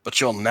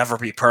 but you'll never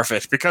be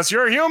perfect, because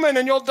you're human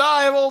and you'll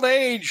die of old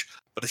age.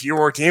 But if you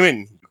were a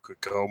demon, you could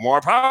go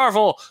more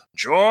powerful.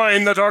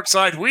 Join the dark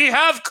side. We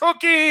have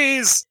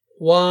cookies!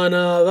 One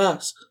of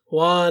us.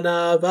 One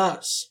of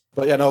us.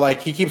 But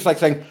like he keeps like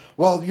saying,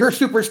 "Well, you're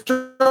super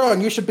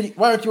strong. You should be.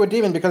 Why aren't you a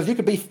demon? Because you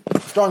could be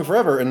strong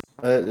forever." And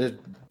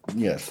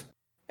yes.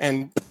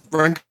 And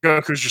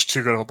Rengoku's just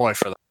too good of a boy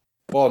for that.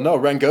 Well, no,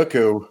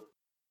 Rengoku.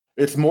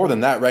 It's more than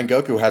that.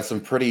 Rengoku has some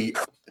pretty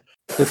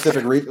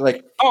specific reasons.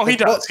 Like, he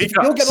does. He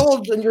does. You'll get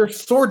old, and your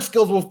sword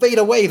skills will fade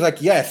away. He's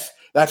like, yes,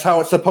 that's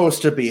how it's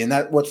supposed to be, and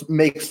that's what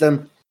makes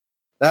them.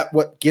 That's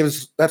what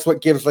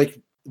gives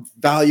like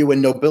value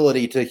and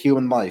nobility to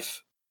human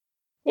life.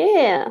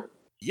 Yeah.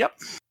 Yep.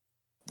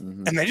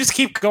 Mm-hmm. And they just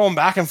keep going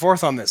back and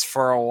forth on this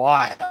for a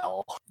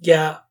while.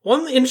 Yeah.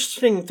 One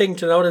interesting thing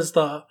to note is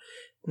the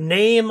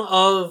name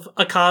of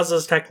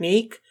Akaza's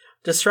technique,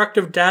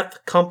 Destructive Death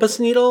Compass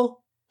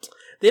Needle.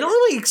 They don't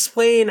really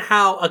explain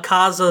how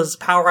Akaza's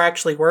power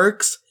actually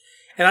works,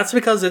 and that's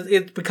because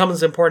it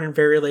becomes important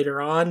very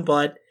later on,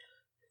 but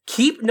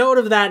keep note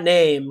of that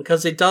name,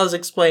 because it does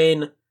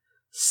explain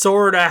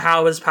sorta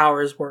how his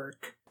powers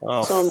work.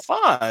 Oh, so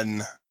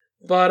fun!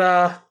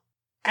 But,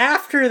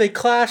 after they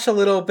clash a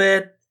little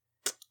bit,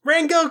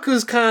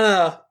 Rengoku's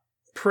kinda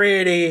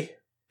pretty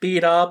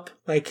beat up.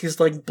 Like, he's,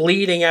 like,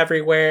 bleeding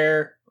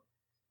everywhere.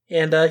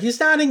 And, he's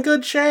not in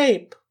good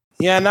shape.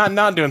 Yeah,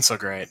 not doing so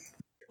great.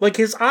 Like,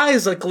 his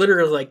eyes, like,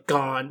 literally, like,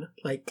 gone.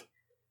 Like,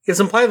 it's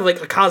implied that, like,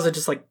 Akaza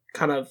just, like,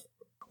 kind of,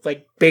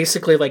 like,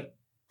 basically, like,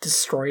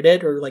 destroyed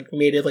it, or, like,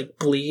 made it, like,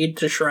 bleed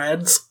to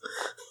shreds.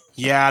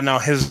 Yeah, no,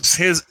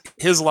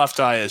 his left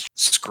eye is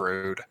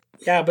screwed.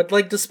 Yeah, but,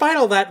 like, despite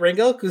all that,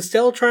 Rengoku's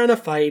still trying to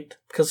fight,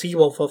 because he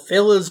will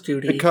fulfill his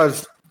duty.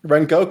 Because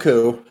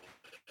Rengoku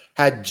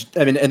had,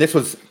 and this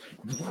was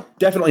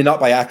definitely not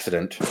by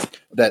accident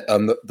that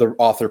the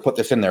author put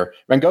this in there.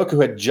 Rengoku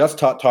had just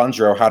taught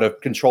Tanjiro how to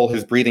control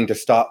his breathing to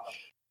stop,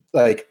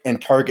 like, and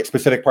target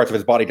specific parts of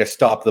his body to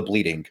stop the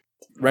bleeding.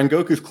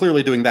 Rengoku's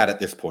clearly doing that at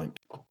this point.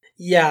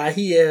 Yeah,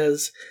 he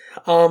is.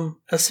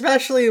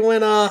 Especially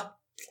when,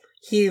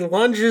 he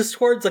lunges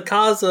towards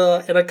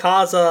Akaza, and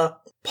Akaza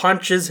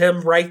punches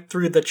him right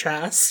through the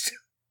chest.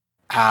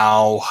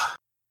 Ow.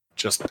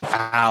 Just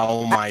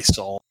ow my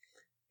soul.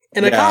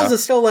 And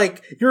Akaza's still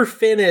like, you're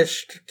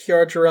finished,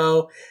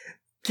 Kyojiro.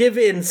 Give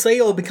in, say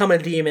you'll become a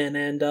demon.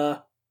 And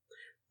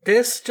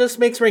this just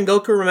makes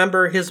Rengoku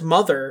remember his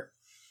mother.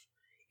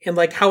 And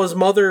like how his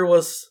mother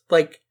was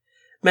like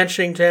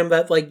mentioning to him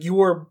that like you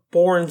were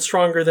born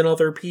stronger than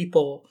other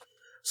people.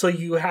 So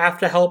you have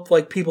to help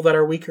like people that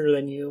are weaker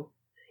than you.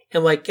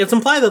 And like it's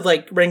implied that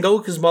like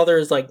Rengoku's mother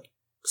is like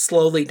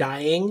slowly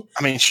dying.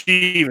 I mean,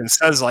 she even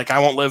says like, I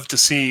won't live to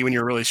see when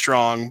you're really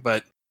strong,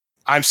 but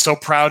I'm so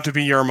proud to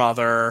be your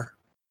mother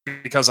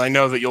because I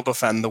know that you'll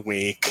defend the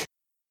weak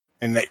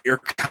and that you're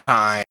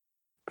kind.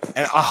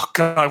 And oh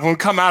god, when we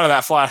come out of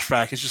that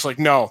flashback, it's just like,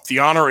 no, the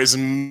honor is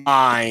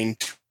mine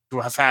to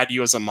have had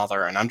you as a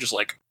mother. And I'm just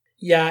like,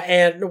 yeah.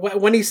 And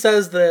when he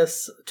says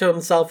this to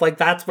himself, like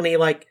that's when he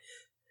like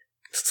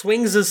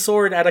swings his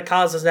sword at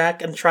Akaza's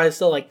neck and tries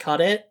to like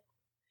cut it.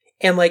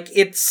 And like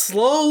it's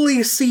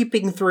slowly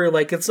seeping through,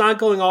 like it's not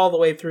going all the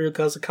way through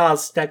because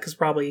Akaza's neck is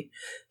probably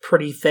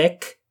pretty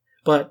thick.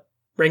 But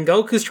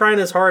Rengoku's trying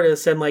his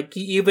hardest, and like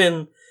he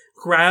even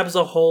grabs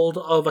a hold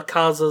of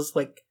Akaza's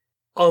like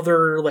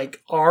other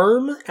like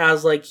arm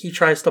as like he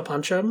tries to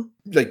punch him.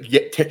 Like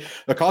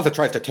Akaza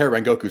tries to tear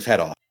Rengoku's head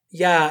off.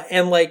 Yeah,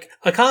 and like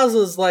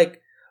Akaza's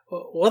like,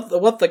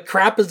 what the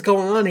crap is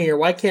going on here?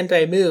 Why can't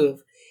I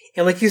move?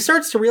 And like he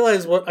starts to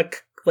realize what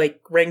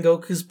like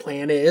Rengoku's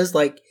plan is.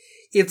 Like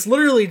it's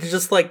literally to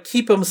just like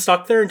keep him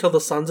stuck there until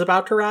the sun's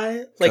about to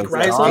rise. Like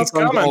rise up. The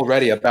sun's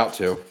already about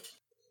to.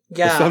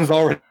 Yeah, the sun's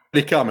already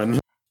coming.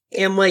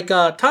 And like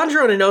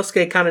Tanjiro and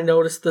Inosuke kind of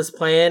noticed this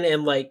plan,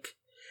 and like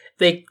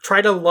they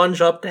try to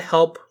lunge up to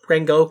help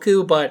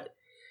Rengoku, but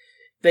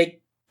they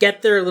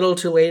get there a little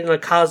too late, and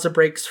Akaza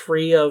breaks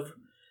free of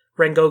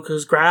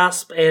Rengoku's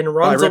grasp and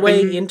runs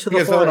away into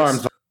the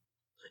forest.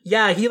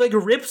 Yeah, he like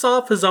rips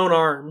off his own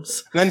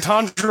arms. And then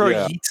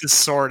Tanjiro yeets his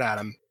sword at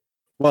him.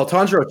 Well,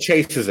 Tanjiro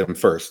chases him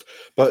first.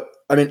 But,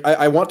 I mean,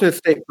 I want to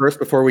state first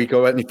before we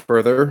go any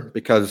further,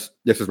 because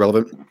this is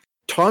relevant.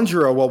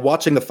 Tanjiro, while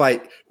watching the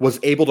fight, was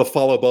able to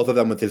follow both of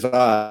them with his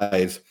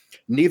eyes.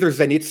 Neither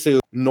Zenitsu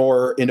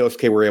nor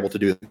Inosuke were able to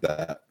do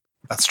that.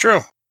 That's true.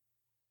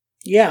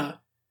 Yeah.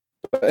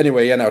 But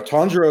anyway, now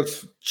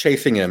Tanjiro's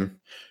chasing him,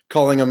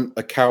 calling him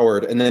a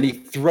coward, and then he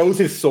throws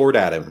his sword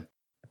at him.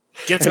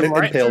 Gets him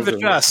right through the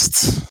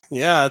chest.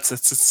 Yeah,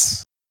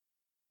 it's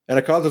and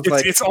Akaza's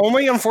like, it's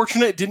only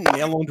unfortunate it didn't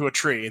nail him to a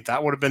tree.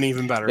 That would have been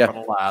even better, but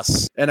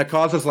alas. And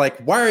Akaza's like,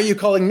 why are you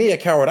calling me a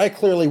coward? I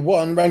clearly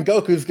won.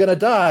 Rengoku's gonna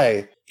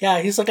die. Yeah,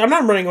 he's like, I'm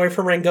not running away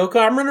from Rengoku.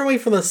 I'm running away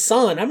from the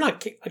sun. I'm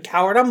not a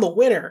coward. I'm the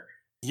winner.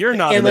 You're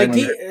not. And like,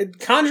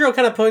 Kanjuro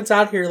kind of points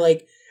out here,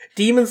 like,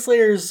 demon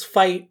slayers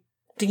fight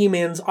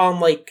demons on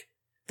like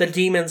the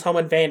demon's home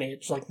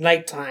advantage, like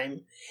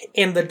nighttime,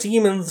 and the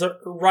demons are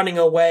running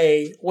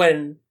away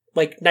when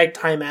like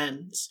nighttime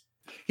ends.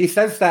 He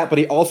says that, but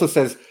he also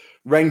says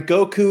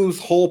Rengoku's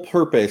whole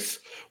purpose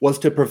was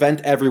to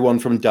prevent everyone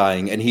from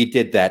dying, and he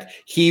did that.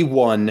 He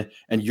won,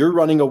 and you're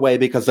running away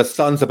because the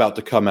sun's about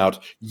to come out.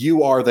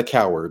 You are the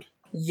coward.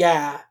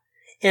 Yeah.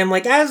 And,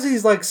 like, as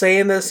he's, like,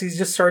 saying this, he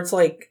just starts,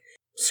 like,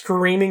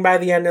 screaming by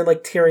the end and,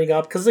 like, tearing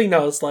up, because he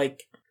knows,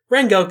 like,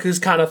 Rengoku's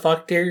kind of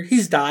fucked here.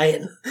 He's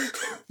dying.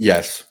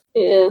 Yes.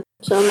 Yeah,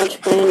 so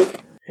much pain.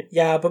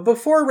 Yeah, but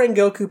before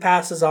Rengoku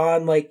passes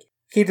on, like,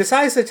 he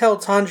decides to tell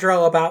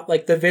Tanjiro about,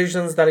 like, the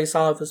visions that he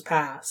saw of his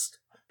past.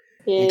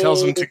 Yeah, He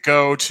tells him to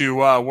go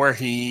to where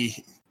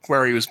he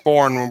was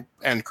born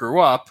and grew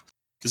up,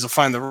 because he'll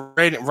find the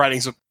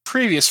writings of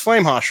previous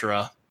Flame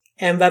Hashira.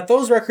 And that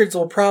those records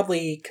will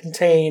probably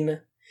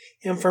contain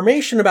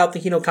information about the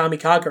Hinokami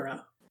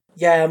Kagura.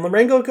 Yeah, and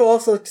Rengoku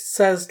also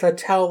says to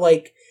tell,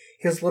 like,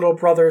 his little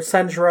brother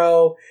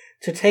Senjiro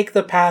to take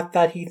the path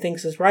that he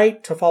thinks is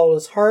right, to follow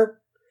his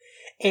heart,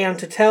 and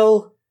to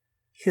tell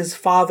his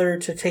father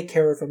to take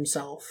care of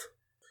himself.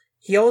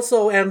 He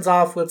also ends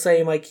off with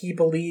saying, like, he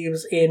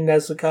believes in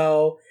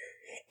Nezuko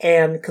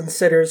and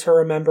considers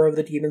her a member of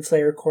the Demon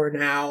Slayer Corps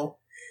now.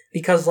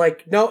 Because,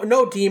 like,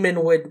 no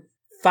demon would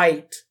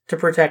fight to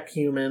protect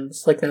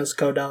humans like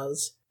Nezuko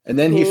does. And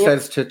then he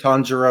says to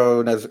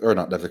Tanjiro,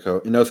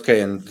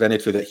 Inosuke and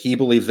Zenitsu that he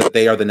believes that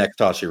they are the next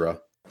Hashira.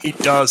 He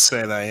does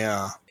say that,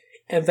 yeah.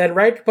 And then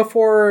right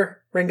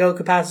before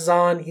Rengoku passes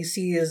on, he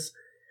sees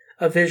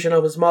a vision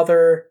of his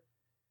mother,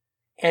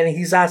 and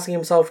he's asking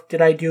himself,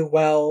 did I do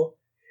well?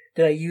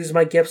 Did I use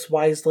my gifts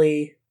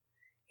wisely?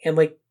 And,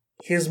 like,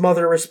 his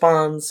mother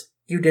responds,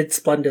 you did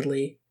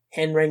splendidly.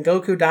 And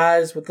Rengoku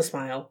dies with a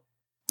smile.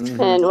 Mm-hmm.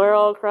 And we're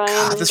all crying.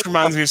 God, this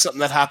reminds me of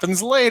something that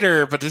happens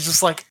later, but it's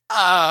just like,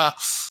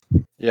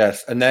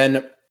 Yes, and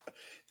then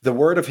the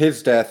word of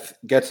his death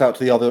gets out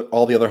to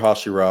all the other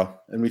Hashira,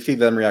 and we see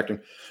them reacting.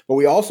 But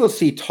we also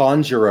see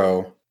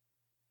Tanjiro,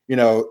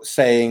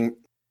 saying,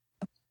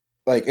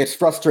 like, it's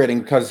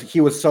frustrating because he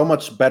was so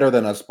much better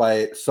than us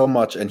by so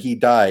much, and he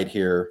died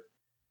here.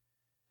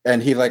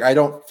 And he's like, I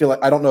don't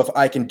know if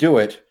I can do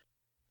it.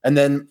 And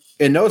then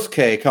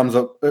Inosuke comes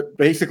up,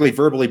 basically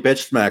verbally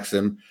bitch smacks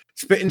him,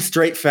 spitting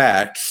straight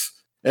facts,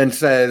 and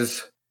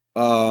says,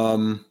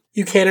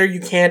 You can or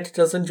you can't. It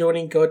doesn't do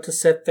any good to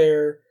sit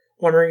there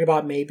wondering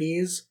about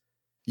maybes.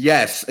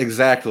 Yes,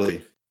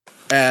 exactly.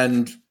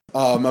 And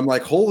I'm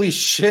like, holy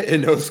shit,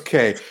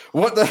 Inosuke,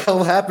 what the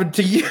hell happened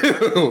to you?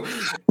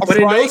 But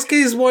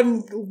Inosuke's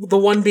the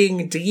one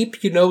being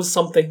deep, you know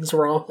something's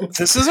wrong.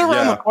 This is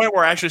around the point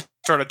where I actually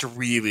started to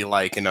really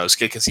like Inosuke,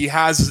 because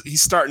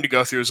he's starting to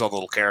go through his own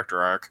little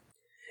character arc.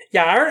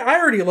 Yeah, I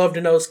already loved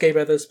Inosuke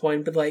by this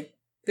point, but, like,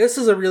 this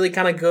is a really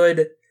kind of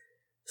good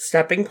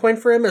stepping point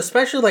for him,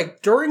 especially,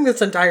 like, during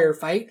this entire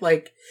fight.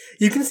 Like,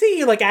 you can see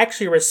he, like,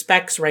 actually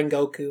respects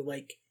Rengoku.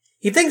 Like,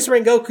 he thinks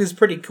Rengoku's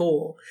pretty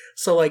cool.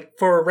 So, like,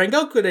 for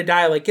Rengoku to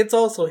die, like, it's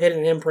also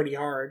hitting him pretty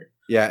hard.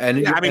 Yeah,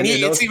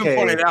 it's even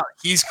pointed out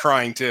he's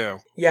crying too.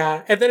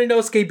 Yeah, and then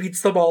Inosuke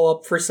beats them all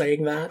up for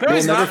saying that.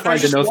 You'll never find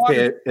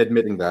Inosuke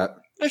admitting that.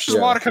 There's just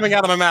water coming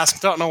out of my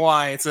mask. Don't know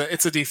why. It's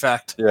a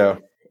defect. Yeah.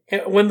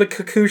 And when the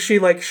Kikuchi,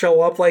 like,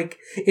 show up, like,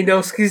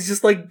 Inosuke's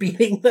just, like,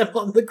 beating them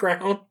on the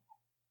ground.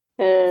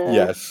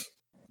 Yes.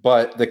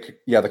 But the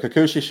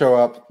Kikuchi show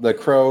up, the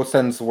crows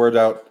send word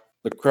out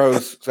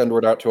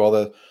to all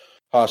the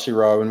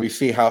Hashira, and we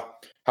see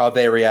how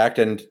they react,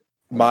 and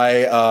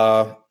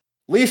my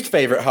least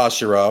favorite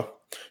Hashira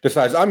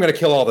decides, I'm going to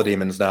kill all the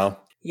demons now.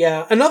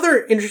 Yeah,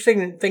 another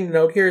interesting thing to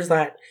note here is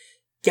that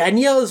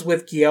Genya is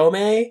with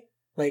Gyome.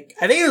 Like,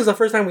 I think it was the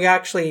first time we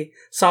actually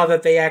saw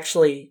that they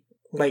actually,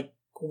 like,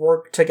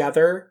 work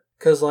together,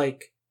 because,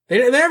 like,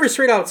 they never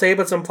straight out say,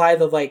 but it's implied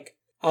that, like,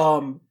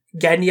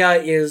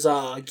 Genya is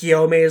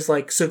Gyome's,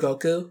 like,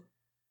 Sugoku.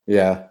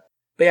 Yeah.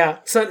 But yeah,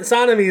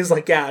 Sanemi is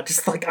like, yeah,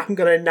 just like, I'm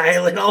gonna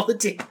annihilate all the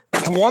team.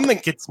 The one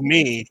that gets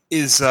me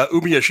is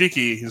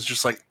Ubiyashiki. He's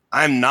just like,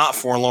 I'm not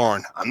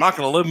forlorn. I'm not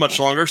going to live much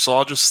longer, so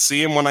I'll just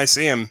see him when I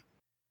see him.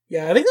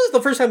 Yeah, I think this is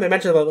the first time they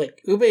mentioned that,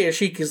 like,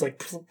 Ubiyashiki is,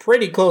 like,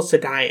 pretty close to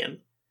dying.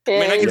 I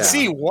mean, I can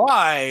see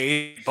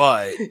why,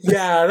 but...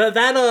 Yeah,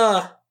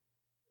 that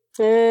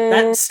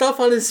stuff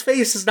on his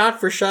face is not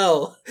for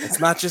show. It's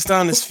not just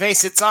on his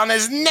face, it's on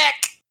his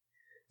neck!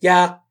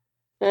 Yeah.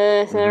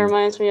 That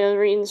reminds me of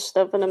reading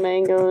stuff in the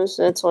mangoes.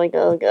 That's like,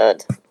 oh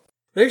god.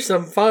 There's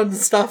some fun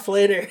stuff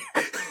later.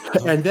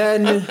 And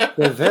then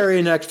the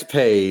very next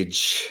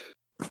page,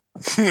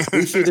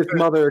 we see this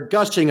mother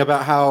gushing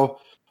about how,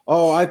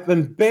 I've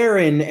been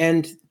barren,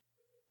 and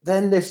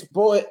then this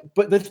boy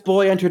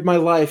entered my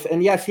life,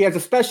 and yes, he has a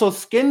special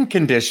skin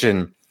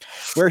condition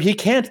where he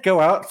can't go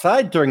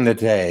outside during the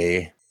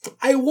day.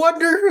 I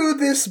wonder who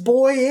this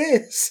boy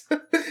is.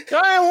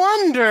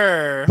 I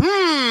wonder.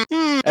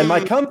 And my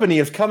company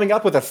is coming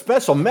up with a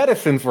special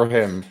medicine for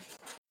him.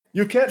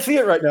 You can't see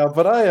it right now,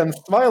 but I am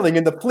smiling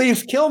in the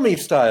please kill me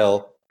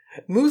style.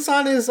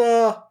 Musan is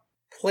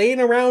playing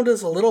around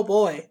as a little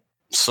boy.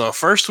 So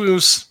first he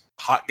was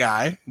hot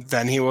guy,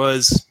 then he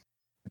was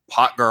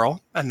hot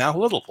girl, and now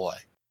little boy.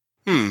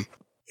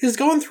 He's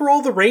going through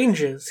all the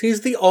ranges.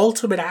 He's the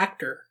ultimate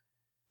actor.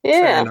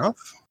 Yeah. Fair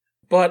enough.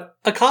 But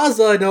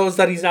Akaza knows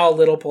that he's now a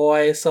little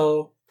boy,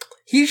 so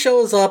he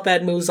shows up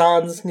at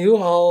Muzan's new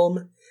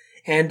home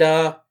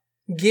and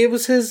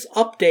gives his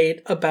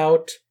update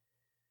about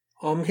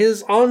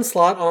his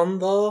onslaught on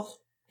the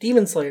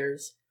Demon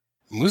Slayers.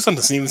 Muzan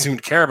doesn't even seem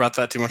to care about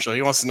that too much, though.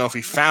 He wants to know if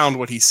he found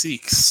what he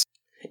seeks.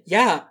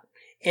 Yeah,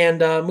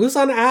 and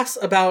Muzan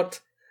asks about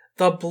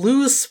the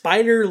blue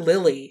spider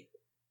lily.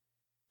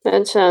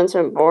 That sounds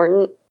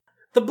important.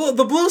 The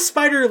blue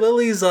spider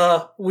lily's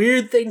a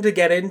weird thing to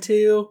get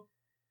into,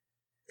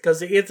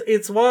 because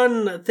it's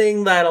one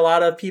thing that a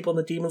lot of people in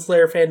the Demon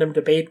Slayer fandom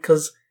debate,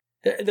 because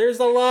there's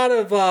a lot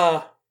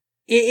of,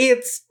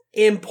 it's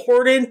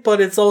important, but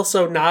it's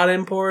also not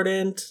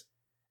important.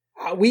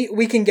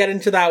 We can get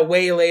into that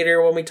way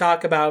later when we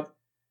talk about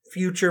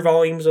future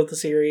volumes of the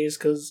series,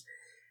 because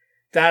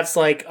that's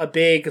like a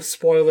big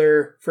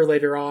spoiler for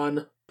later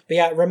on. But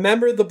yeah,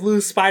 remember the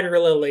blue spider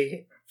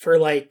lily for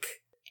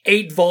like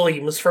 8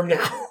 volumes from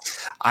now.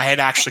 I had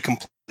actually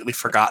completely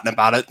forgotten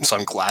about it, so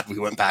I'm glad we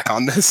went back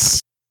on this.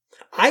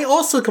 I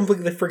also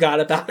completely forgot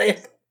about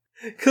it.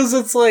 Because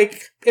it's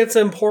like, it's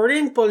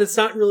important, but it's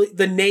not really,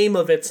 the name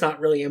of it's not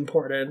really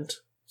important.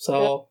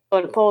 So.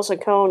 But it pulls a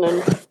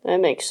Conan.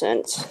 That makes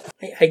sense.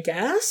 I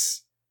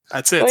guess?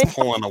 I'd say it's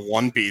pulling a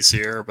One Piece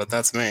here, but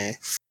that's me.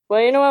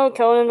 Well, you know how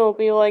Conan will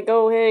be like,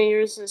 oh, hey,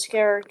 here's this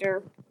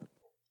character.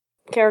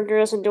 Character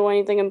doesn't do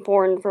anything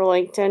important for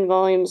like 10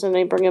 volumes, and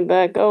they bring him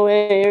back. Oh,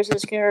 hey, here's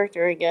this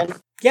character again.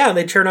 Yeah,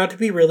 they turn out to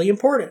be really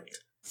important.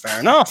 Fair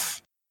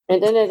enough.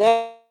 And then at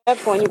that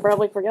point, you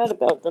probably forgot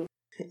about them.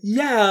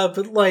 Yeah,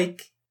 but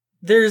like,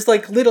 there's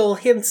like little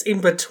hints in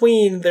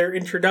between their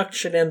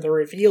introduction and the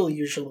reveal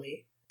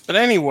usually. But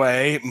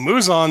anyway,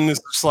 Muzan is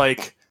just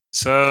like,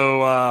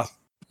 so,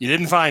 you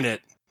didn't find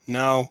it?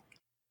 No.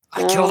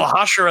 I killed a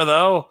Hashira,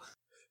 though.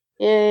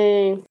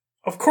 Yay.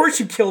 Of course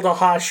you killed a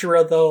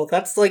Hashira, though.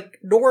 That's, like,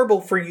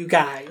 normal for you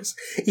guys.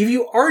 If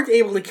you aren't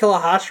able to kill a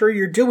Hashira,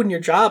 you're doing your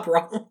job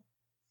wrong.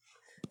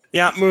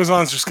 Yeah,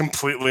 Muzan's just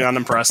completely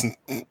unimpressed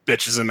and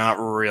bitches him out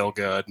real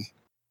good.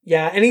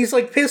 Yeah, and he's,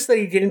 like, pissed that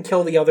he didn't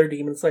kill the other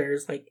Demon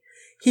Slayers. Like,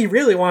 he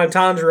really wanted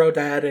Tanjiro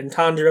dead, and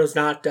Tanjiro's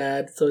not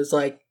dead. So he's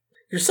like,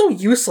 you're so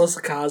useless,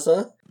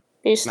 Akaza.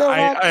 He's still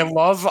I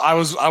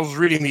was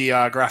reading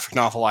the graphic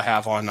novel I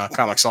have on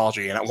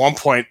Comixology, and at one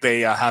point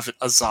they have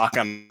Azaka,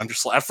 and I'm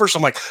just like, at first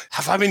I'm like,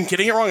 have I been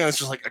getting it wrong? And it's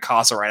just like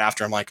Akaza right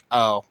after. I'm like,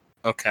 oh,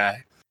 okay.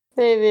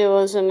 Maybe it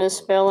was a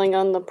misspelling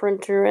on the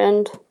printer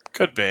end.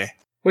 Could be.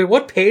 Wait,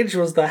 what page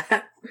was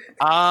that?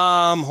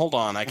 Hold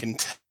on. I can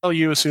tell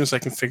you as soon as I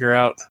can figure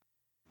out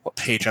what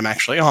page I'm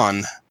actually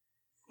on.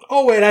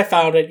 Oh, wait, I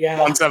found it,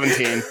 yeah.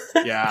 117,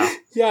 yeah.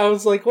 Yeah, I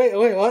was like, wait,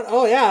 what?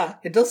 Oh, yeah,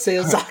 it does say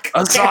Azaka.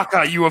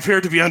 Azaka, you appear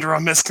to be under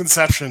a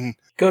misconception.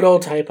 Good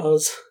old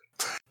typos.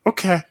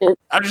 Okay.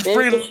 I'm just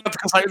bringing it up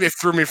because they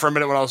threw me for a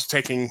minute when I was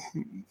taking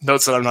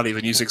notes that I'm not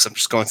even using, because I'm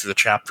just going through the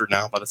chapter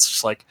now, but it's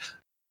just like,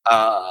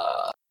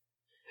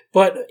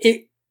 But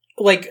it,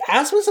 like,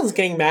 as Muzan's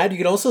getting mad, you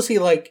can also see,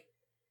 like,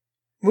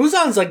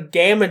 Muzan's, like,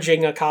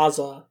 damaging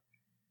Akaza.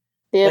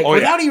 Yeah. Like,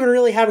 without even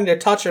really having to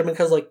touch him,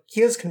 because, like,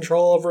 he has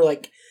control over,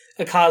 like,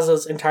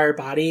 Akaza's entire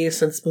body,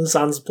 since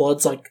Muzan's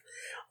blood's, like,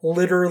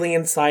 literally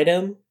inside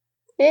him.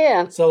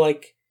 Yeah. So,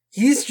 like,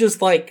 he's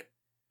just, like,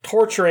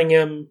 torturing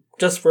him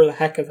just for the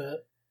heck of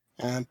it.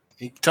 And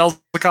he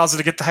tells Akaza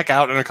to get the heck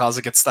out, and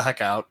Akaza gets the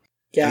heck out.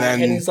 Yeah,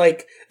 and he's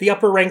like, the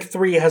upper rank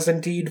 3 has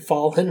indeed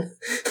fallen.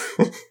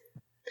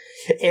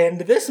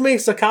 And this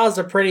makes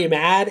Akaza pretty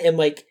mad, and,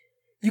 like,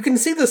 you can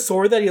see the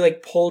sword that he,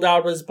 like, pulled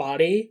out of his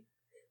body,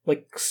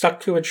 like, stuck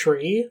to a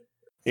tree.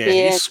 Yeah,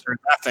 he screwed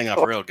that thing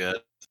up real good.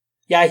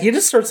 Yeah, he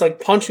just starts, like,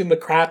 punching the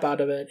crap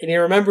out of it. And he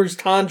remembers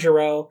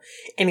Tanjiro,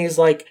 and he's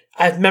like,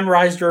 I've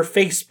memorized your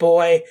face,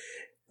 boy.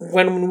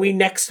 When we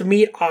next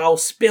meet, I'll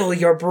spill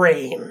your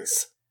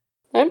brains.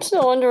 I'm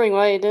still wondering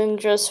why he didn't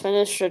just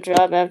finish the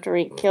job after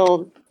he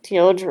killed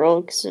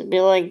Kyojiro, because it'd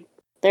be like,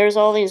 there's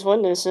all these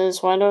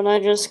witnesses, why don't I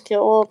just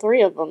kill all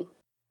 3 of them?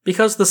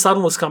 Because the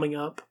sun was coming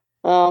up.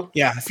 Oh.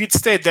 Yeah, if he'd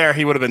stayed there,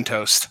 he would have been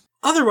toast.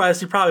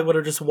 Otherwise, he probably would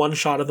have just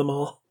one-shotted them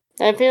all.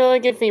 I feel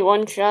like if he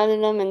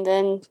one-shotted them and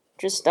then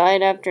just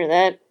died after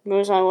that,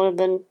 Muzan would have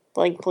been,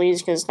 like,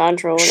 pleased because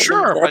Tanjiro would have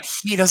Sure, been dead. but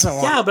he doesn't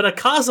want... Yeah, but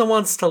Akaza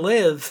wants to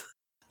live.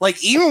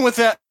 Like, even with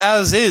that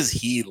as is,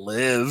 he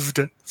lived.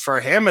 For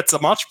him, it's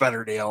a much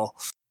better deal.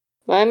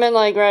 I meant,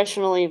 like,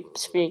 rationally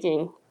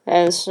speaking,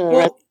 as...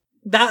 Well,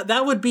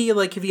 that would be,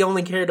 like, if he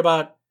only cared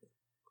about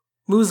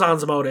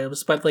Muzan's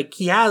motives, but, like,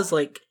 he has,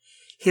 like,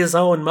 his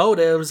own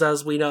motives,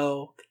 as we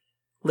know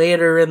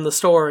later in the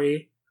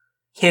story.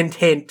 Hint,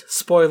 hint,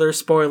 spoiler,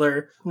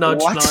 spoiler,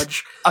 nudge,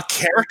 nudge. A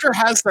character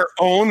has their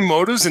own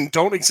motives and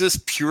don't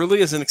exist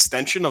purely as an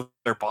extension of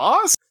their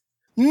boss?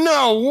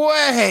 No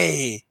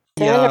way!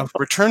 Yeah,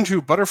 return to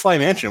Butterfly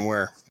Mansion,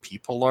 where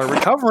people are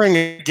recovering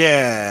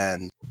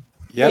again.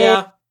 Yep.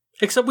 Yeah,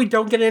 except we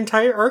don't get an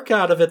entire arc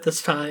out of it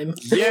this time.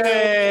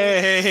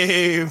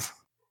 Yay!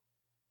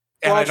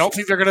 And I don't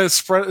think they're going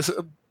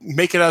to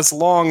make it as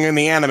long in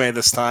the anime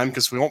this time,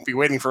 because we won't be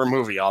waiting for a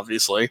movie,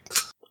 obviously.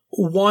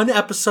 one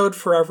episode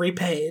for every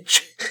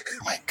page.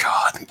 Oh my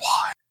god,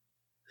 why?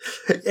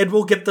 And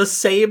we'll get the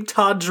same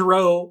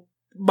Tanjiro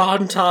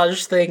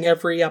montage thing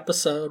every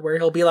episode where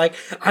he'll be like,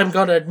 I'm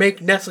gonna make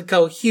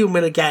Nezuko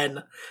human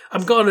again.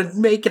 I'm gonna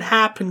make it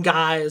happen,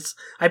 guys.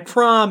 I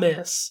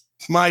promise.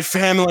 My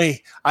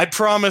family, I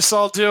promise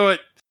I'll do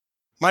it.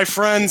 My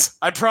friends,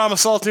 I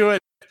promise I'll do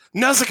it.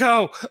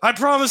 Nezuko, I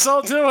promise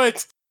I'll do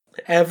it.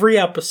 Every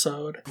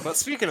episode. But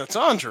speaking of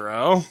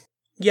Tanjiro...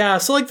 Yeah,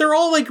 so, like, they're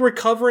all, like,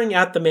 recovering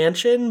at the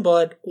mansion,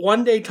 but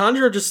one day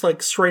Tanjiro just,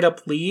 like, straight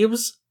up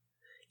leaves,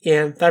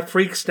 and that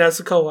freaks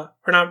Nezuko out.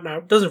 Or not,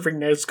 it doesn't freak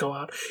Nezuko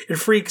out. It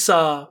freaks,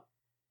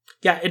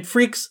 it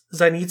freaks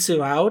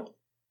Zenitsu out.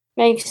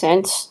 Makes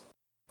sense.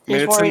 I mean,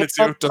 He's it's worried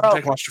Zenitsu, about doesn't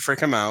take much to freak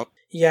him out.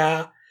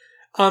 Yeah.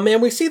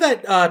 And we see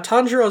that,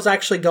 Tanjiro's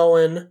actually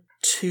going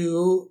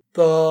to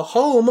the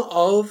home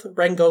of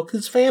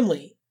Rengoku's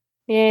family.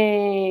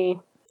 Yay.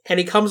 And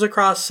he comes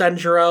across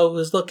Senjuro,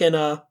 who's looking,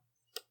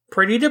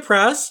 pretty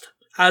depressed,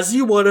 as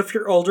you would if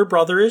your older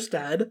brother is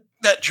dead.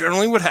 That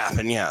generally would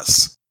happen,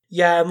 yes.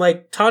 Yeah, and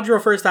like Tanjiro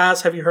first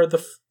asks, "Have you heard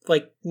the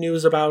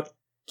news about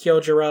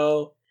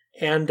Kyojuro?"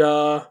 And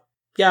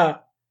yeah,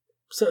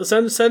 so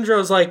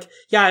Senjuro's like,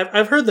 "Yeah,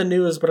 I've heard the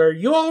news, but are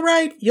you all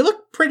right? You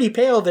look pretty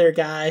pale there,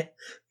 guy."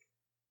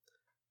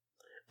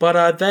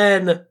 But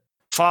then,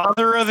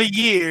 Father of the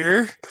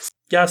Year.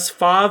 yes,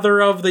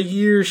 Father of the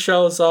Year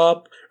shows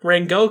up,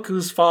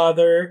 Rengoku's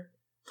father,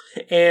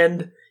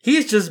 and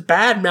he's just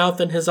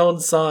bad-mouthing his own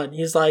son.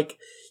 He's like,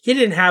 he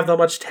didn't have that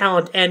much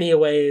talent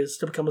anyways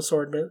to become a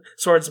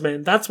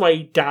swordsman. That's why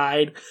he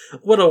died.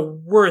 What a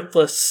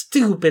worthless,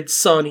 stupid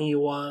son he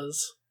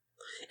was.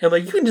 And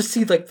like, you can just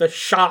see like the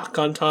shock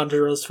on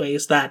Tanjiro's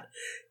face that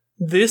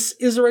this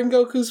is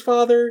Rengoku's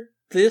father.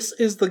 This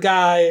is the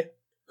guy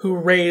who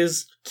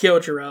raised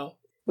Kyojuro.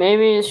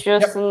 Maybe it's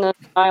just in the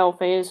final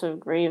phase of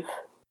grief.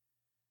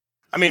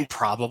 I mean,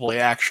 probably,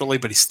 actually,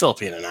 but he's still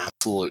being an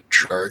absolute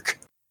jerk.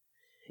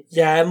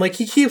 Yeah, and like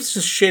he keeps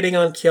just shitting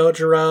on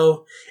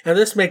Kyojuro, and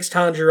this makes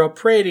Tanjiro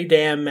pretty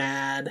damn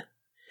mad.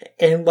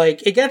 And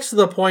like it gets to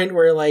the point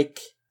where like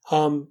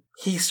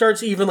he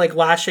starts even like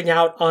lashing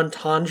out on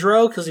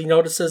Tanjiro because he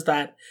notices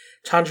that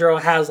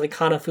Tanjiro has like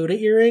Hanafuda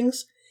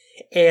earrings,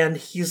 and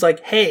he's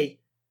like, "Hey,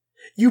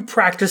 you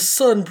practice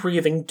sun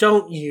breathing,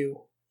 don't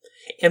you?"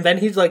 And then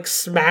he like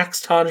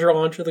smacks Tanjiro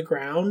onto the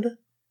ground.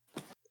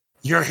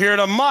 You're here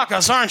to mock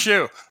us, aren't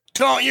you?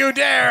 Don't you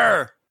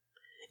dare!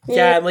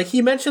 Yeah, and like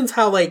he mentions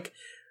how like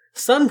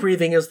sun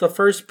breathing is the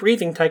first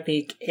breathing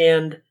technique,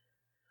 and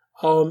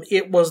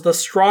it was the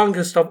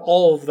strongest of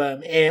all of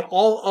them, and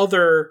all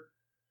other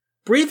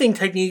breathing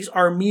techniques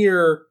are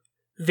mere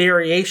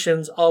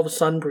variations of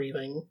sun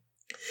breathing.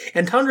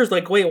 And Tanjiro's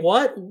like, "Wait,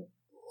 what?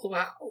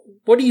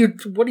 What are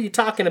you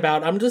talking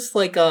about? I'm just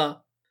like an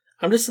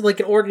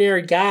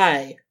ordinary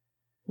guy.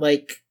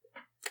 Like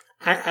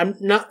I'm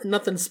not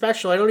nothing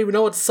special. I don't even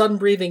know what sun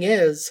breathing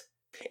is."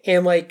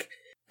 And like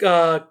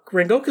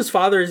Rengoku's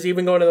father is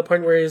even going to the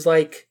point where he's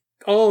like,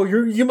 "Oh,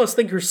 you must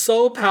think you're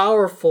so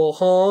powerful,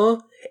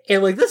 huh?"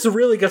 And like this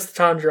really gets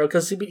to Tanjiro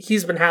because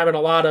he's been having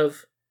a lot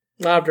of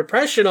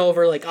depression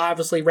over like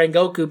obviously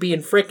Rengoku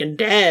being freaking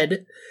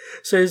dead.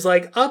 So he's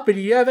like, "Up, do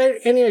you have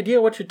any idea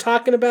what you're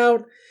talking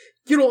about?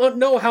 You don't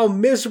know how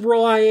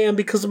miserable I am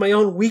because of my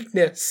own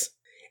weakness."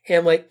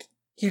 And like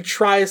he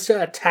tries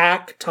to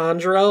attack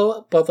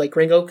Tanjiro, but like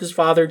Rengoku's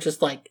father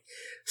just like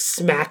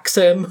smacks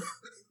him.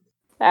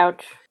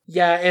 Ouch.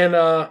 Yeah,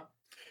 and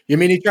You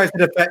mean he tries to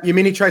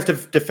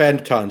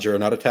defend Tanjiro,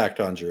 not attack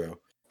Tanjiro,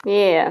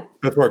 Yeah.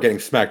 before getting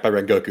smacked by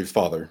Rengoku's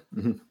father?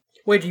 Mm-hmm.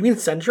 wait, do you mean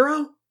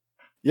Senjuro?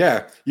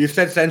 Yeah, you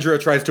said Senjuro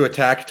tries to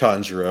attack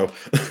Tanjiro.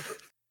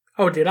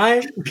 Oh, did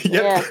I?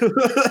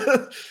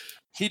 Yep.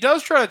 He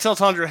does try to tell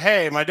Tanjiro,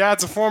 "Hey, my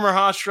dad's a former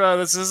Hashira.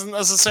 This isn't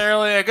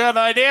necessarily a good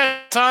idea,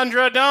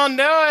 Tanjiro. Don't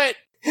do it."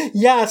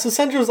 Yeah, so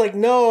Senjuro's like,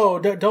 "No,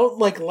 don't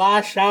like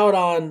lash out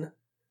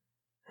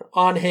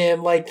on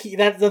him. Like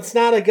that's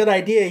not a good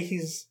idea.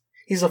 He's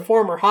a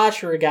former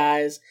Hashira,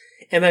 guys."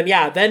 And then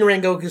then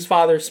Rengoku's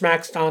father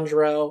smacks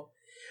Tanjiro,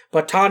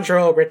 but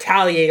Tanjiro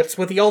retaliates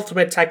with the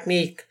ultimate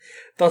technique,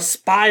 the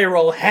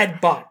spiral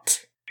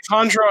headbutt.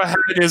 Tanjiro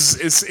head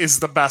is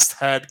the best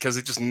head because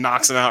it just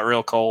knocks him out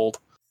real cold.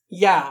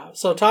 Yeah,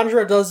 so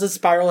Tanjiro does this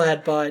spiral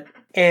headbutt,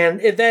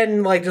 and it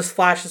then like just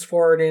flashes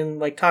forward, and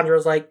like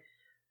Tanjiro's like,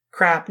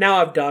 "Crap,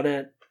 now I've done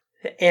it."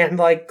 And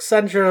like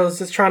Senjuro's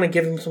just trying to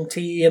give him some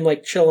tea and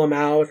like chill him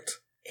out.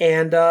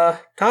 And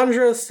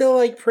Tanjiro's still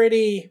like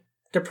pretty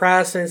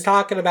depressed, and he's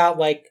talking about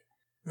like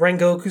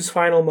Rengoku's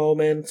final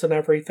moments and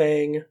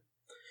everything.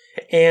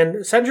 And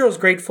Senjuro's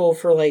grateful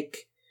for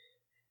like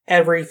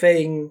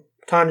everything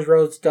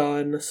Tanjiro's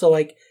done. So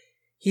like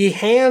he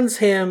hands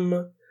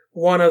him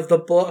one of the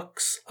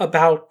books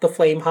about the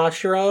Flame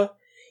Hashira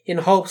in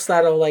hopes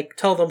that it'll like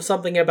tell them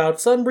something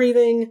about sun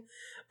breathing,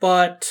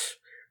 but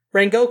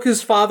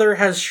Rengoku's father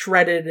has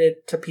shredded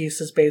it to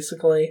pieces,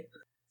 basically.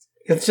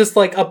 It's just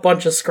like a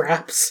bunch of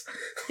scraps.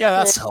 Yeah,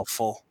 that's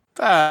helpful.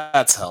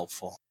 That's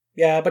helpful.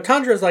 Yeah, but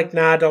Tanjiro's like,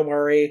 "Nah, don't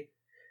worry.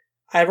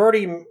 I've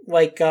already,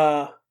 like,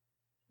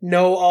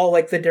 know all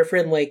like the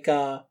different like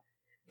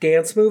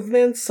dance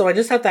movements, so I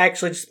just have to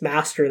actually just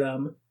master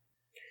them.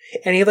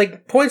 And he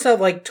like points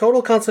out like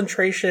total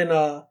concentration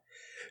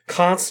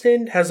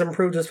constant has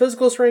improved his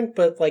physical strength,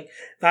 but like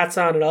that's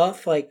not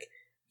enough. Like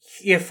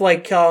if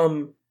like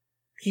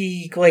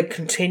he like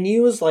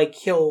continues, like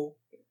he'll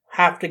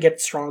have to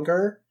get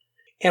stronger.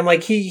 And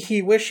like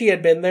he wish he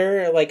had been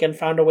there, like, and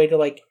found a way to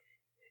like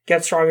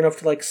get strong enough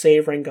to like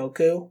save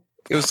Rengoku.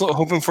 He was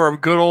hoping for a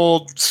good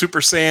old Super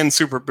Saiyan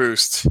super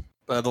boost,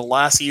 but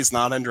alas, he's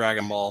not in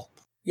Dragon Ball.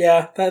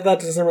 Yeah, that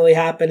doesn't really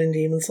happen in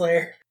Demon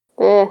Slayer.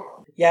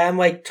 Yeah, and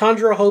like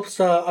Tanjiro hopes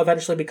to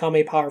eventually become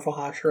a powerful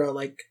Hashira.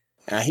 Like,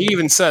 He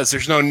even says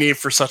there's no need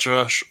for such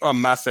a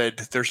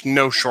method. There's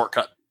no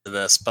shortcut to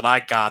this, but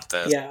I got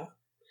this. Yeah,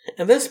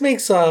 and this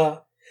makes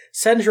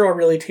Senjuro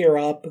really tear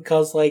up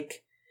because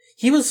like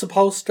he was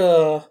supposed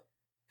to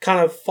kind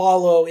of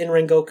follow in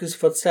Rengoku's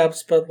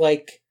footsteps, but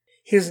like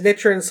his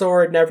Nichiren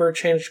sword never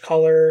changed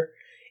color,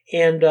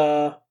 and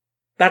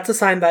that's a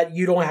sign that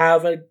you don't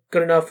have a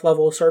good enough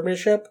level of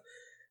swordsmanship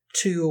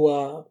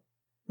to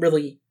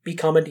really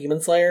become a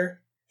Demon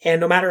Slayer. And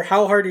no matter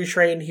how hard he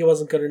trained, he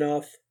wasn't good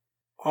enough.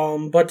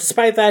 But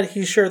despite that,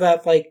 he's sure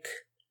that like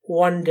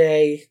one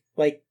day,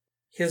 like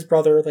his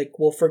brother like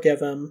will forgive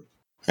him.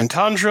 And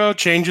Tanjiro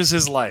changes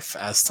his life,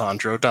 as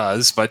Tanjiro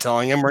does, by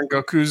telling him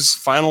Rengoku's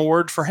final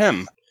word for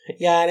him.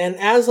 Yeah, and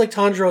as like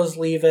Tanjiro's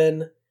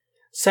leaving,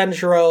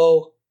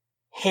 Senjuro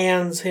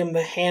hands him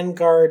the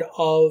handguard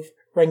of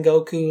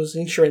Rengoku's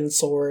Nichiren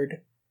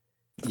sword.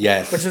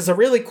 Yes. Which is a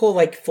really cool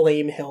like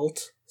flame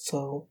hilt.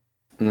 So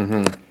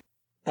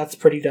that's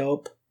pretty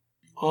dope.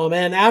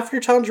 And after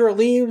Tanjiro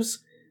leaves,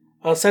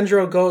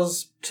 Senjuro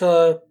goes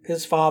to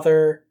his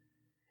father,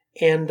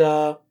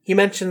 and he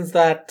mentions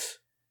that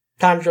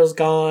Tanjiro's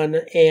gone,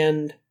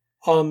 and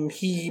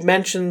he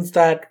mentions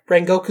that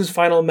Rengoku's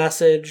final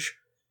message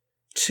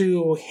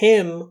to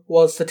him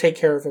was to take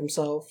care of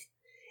himself.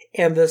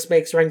 And this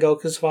makes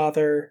Rengoku's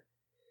father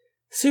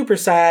super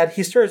sad.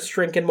 He starts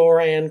drinking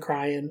more and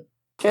crying.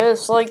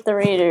 Just like the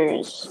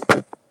Raiders.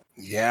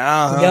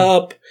 Yeah.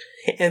 Yup.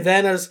 And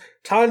then as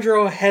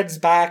Tanjiro heads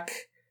back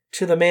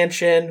to the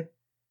mansion,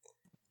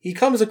 he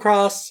comes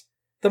across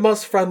the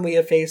most friendly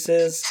of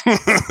faces.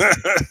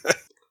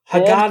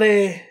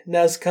 Hagane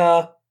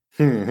Nezuka,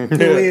 who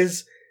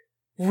is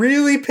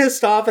really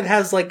pissed off and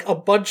has like a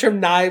bunch of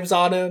knives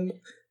on him.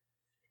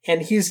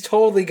 And he's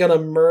totally gonna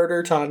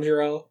murder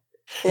Tanjiro.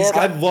 Yep.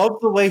 I love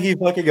the way he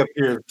fucking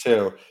appears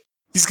too.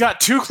 He's got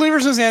 2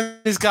 cleavers in his hand.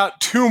 He's got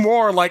 2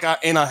 more like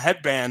in a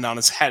headband on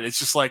his head. It's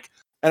just like...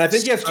 And I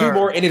think he has 2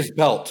 more in his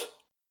belt.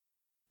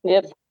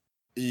 Yep.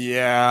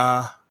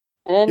 Yeah.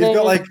 And He's then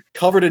got like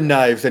covered in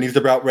knives and he's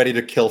about ready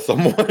to kill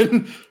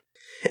someone.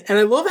 And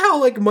I love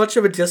how like much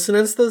of a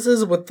dissonance this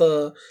is with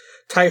the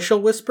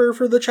Taisha Whisper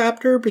for the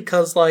chapter,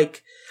 because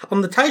like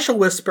on the Taisha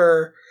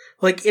Whisper,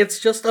 like it's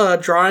just a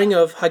drawing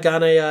of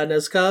Hagane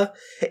Nezuka,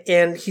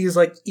 and he's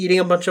like eating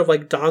a bunch of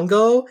like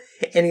dango,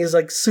 and he's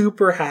like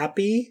super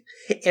happy,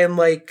 and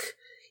like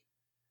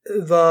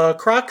the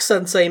Croc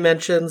Sensei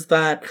mentions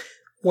that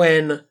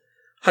when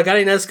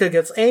Hagane Nezuka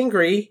gets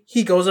angry,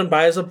 he goes and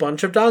buys a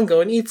bunch of dango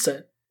and eats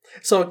it.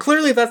 So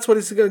clearly that's what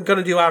he's going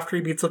to do after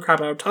he beats the crap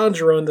out of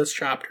Tanjiro in this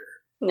chapter.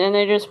 then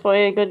they just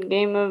play a good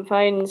game of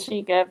hide and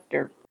seek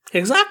after.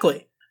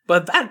 Exactly.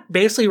 But that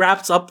basically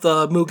wraps up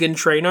the Mugen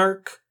Train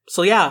arc.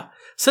 So yeah,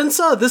 since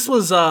this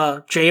was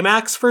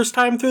J-Mac's first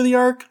time through the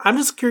arc, I'm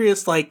just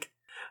curious, like,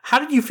 how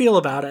did you feel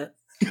about it?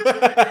 Feel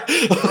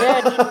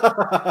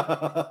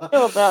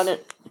about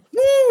it.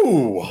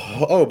 Woo!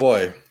 Oh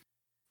boy.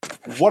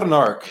 What an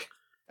arc.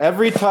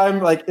 Every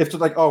time, like, it's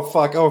just like, oh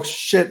fuck, oh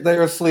shit,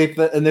 they're asleep,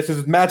 and this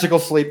is magical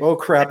sleep, oh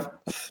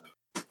crap.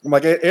 I'm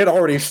like, it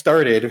already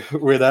started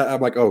with that. I'm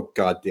like, oh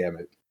god damn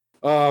it.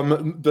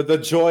 The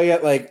joy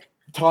at, like,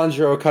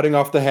 Tanjiro cutting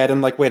off the head,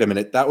 and like, wait a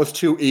minute, that was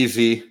too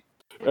easy.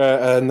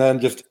 And then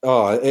just,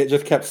 it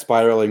just kept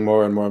spiraling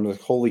more and more. I'm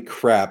like, holy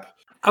crap.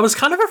 I was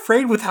kind of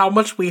afraid with how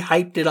much we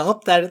hyped it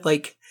up that,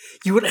 like,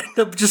 you would end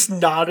up just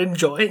not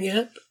enjoying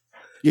it.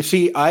 You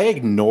see, I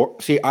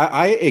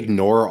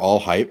ignore all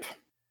hype.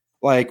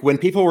 Like, when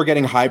people were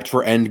getting hyped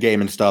for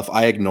Endgame and stuff,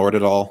 I ignored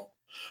it all.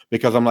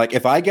 Because I'm like,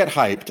 if I get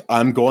hyped,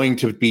 I'm going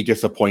to be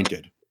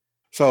disappointed.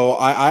 So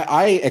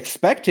I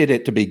expected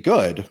it to be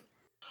good,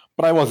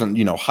 but I wasn't,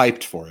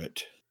 hyped for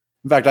it.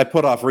 In fact, I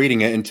put off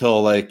reading it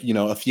until, like,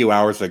 a few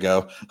hours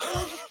ago.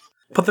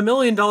 But the $1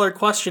 million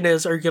question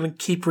is, are you going to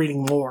keep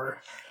reading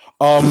more?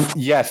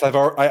 Yes,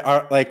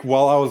 I like,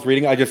 while I was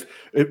reading, I just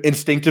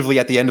instinctively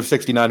at the end of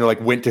 69,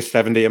 like, went to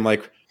 70. I'm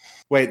like,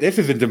 wait, this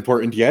isn't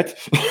important yet.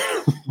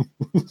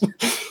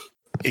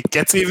 It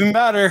gets even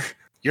better.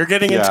 You're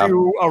getting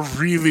into a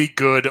really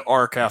good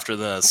arc after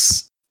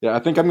this. Yeah, I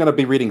think I'm going to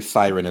be reading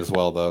Siren as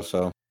well, though,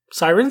 so.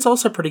 Siren's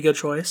also a pretty good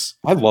choice.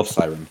 I love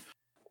Siren.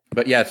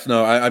 But yes,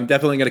 no, I'm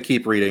definitely going to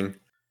keep reading.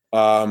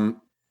 I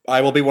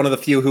will be one of the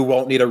few who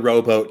won't need a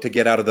rowboat to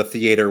get out of the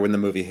theater when the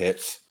movie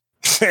hits.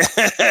 Yeah,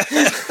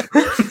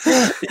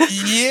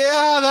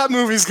 that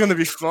movie's going to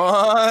be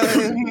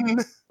fun.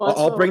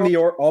 I'll bring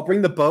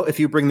the boat if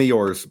you bring the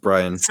oars,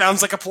 Brian.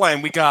 Sounds like a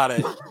plan. We got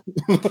it.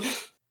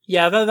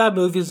 Yeah, that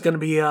movie is going to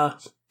be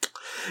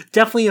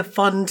definitely a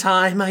fun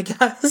time, I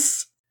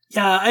guess.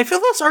 Yeah, I feel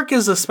this arc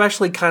is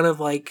especially kind of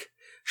like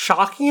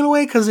shocking in a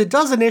way because it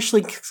does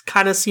initially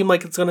kind of seem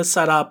like it's going to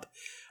set up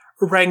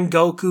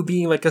Rengoku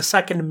being like a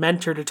second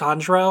mentor to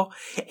Tanjiro,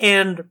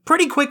 and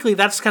pretty quickly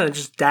that's kind of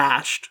just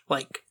dashed.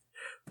 Like,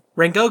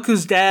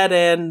 Rengoku's dead,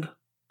 and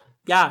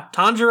yeah,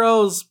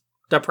 Tanjiro's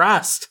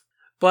depressed.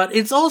 But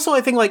it's also,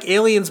 I think, like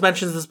Aliens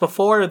mentions this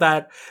before,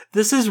 that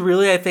this is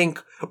really, I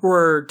think,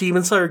 where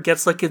Demon Slayer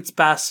gets like its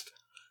best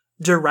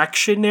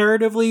direction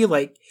narratively.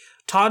 Like,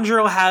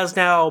 Tanjiro has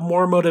now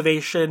more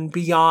motivation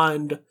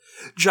beyond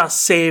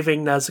just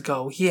saving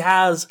Nezuko. He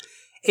has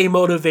a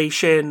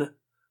motivation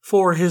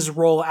for his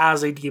role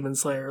as a Demon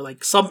Slayer,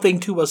 like something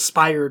to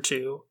aspire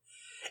to.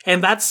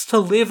 And that's to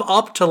live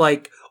up to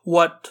like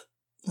what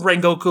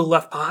Rengoku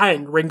left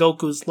behind,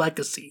 Rengoku's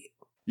legacy.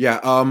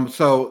 Yeah,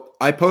 so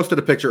I posted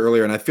a picture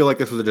earlier, and I feel like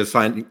this was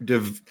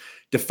a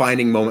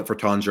defining moment for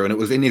Tanjiro, and it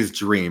was in his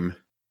dream.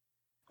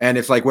 And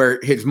it's like where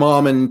his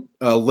mom and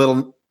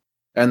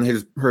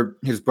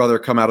his brother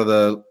come out of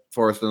the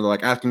forest, and they're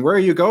like asking, "Where are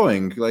you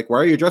going? Like, why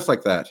are you dressed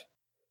like that?"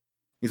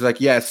 He's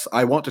like, "Yes,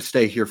 I want to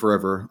stay here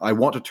forever. I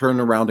want to turn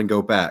around and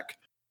go back.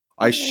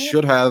 I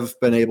should have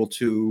been able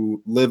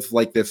to live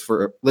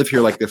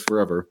here like this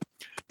forever.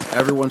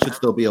 Everyone should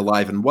still be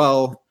alive and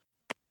well.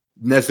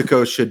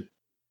 Nezuko should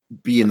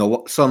be in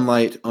the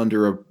sunlight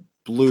under a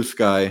blue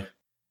sky."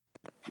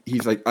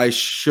 He's like, "I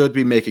should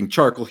be making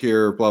charcoal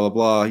here, blah,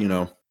 blah,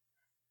 blah,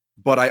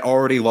 but I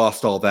already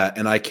lost all that,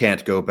 and I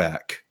can't go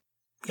back."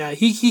 Yeah,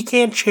 he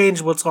can't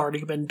change what's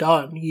already been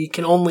done. He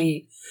can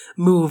only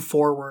move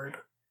forward.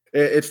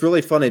 It's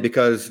really funny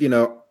because,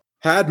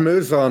 had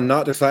Muzan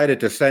not decided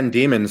to send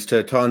demons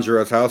to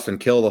Tanjiro's house and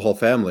kill the whole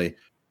family,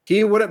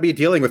 he wouldn't be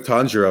dealing with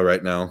Tanjiro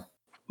right now.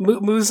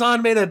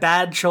 Muzan made a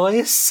bad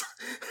choice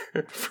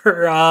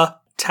for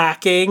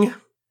attacking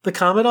the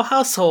Kamado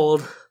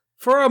household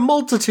for a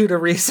multitude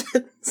of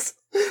reasons,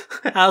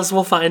 as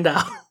we'll find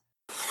out.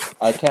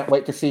 I can't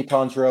wait to see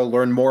Tanjiro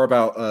learn more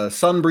about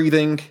sun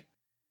breathing.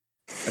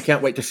 I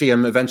can't wait to see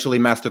him eventually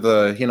master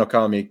the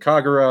Hinokami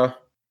Kagura.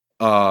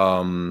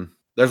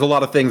 There's a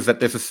lot of things that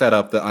this is set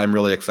up that I'm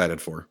really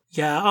excited for.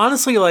 Yeah,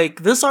 honestly,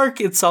 like, this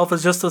arc itself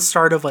is just the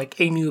start of, like,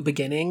 a new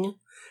beginning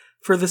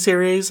for the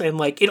series, and,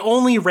 like, it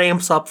only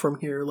ramps up from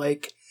here.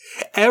 Like,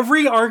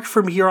 every arc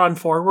from here on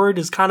forward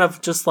is kind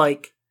of just,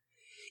 like,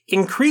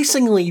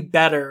 increasingly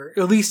better,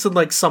 at least in,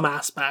 like, some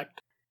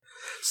aspect.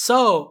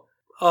 So,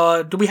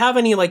 do we have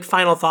any, like,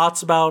 final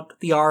thoughts about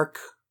the arc?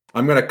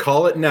 I'm going to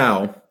call it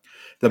now.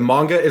 The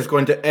manga is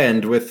going to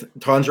end with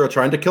Tanjiro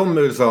trying to kill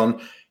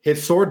Muzan,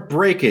 his sword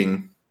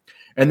breaking,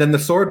 and then the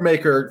sword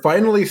maker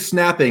finally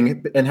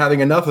snapping and having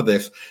enough of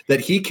this,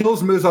 that he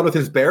kills Muzan with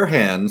his bare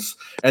hands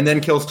and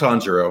then kills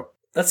Tanjiro.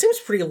 That seems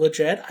pretty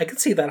legit. I could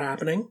see that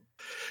happening.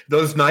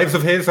 Those knives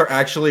of his are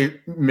actually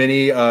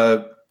mini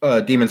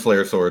Demon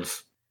Slayer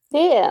swords.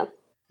 Yeah.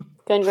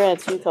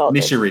 Congrats, you called it.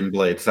 Nichirin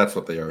blades, that's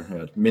what they are.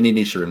 Yeah, mini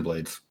Nichirin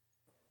blades.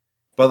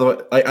 By the way,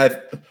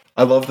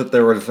 I love that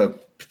there was a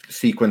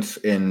sequence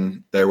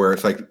in there where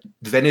it's like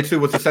Zenitsu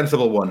was the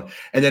sensible one,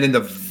 and then in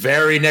the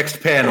very next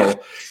panel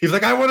he's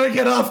like, "I want to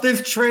get off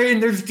this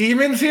train, there's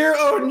demons here,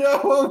 oh no,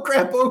 oh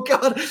crap, oh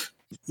god."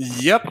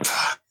 Yep.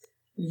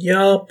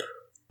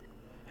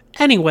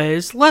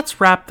 Anyways, let's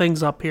wrap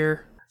things up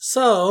here.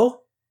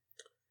 So,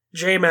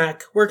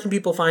 J-Mac, where can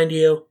people find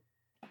you?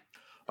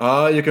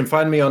 You can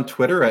find me on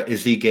Twitter at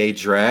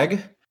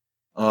IzzyGayDrag.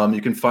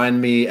 You can find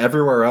me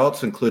everywhere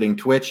else, including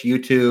Twitch,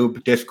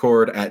 YouTube,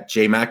 Discord at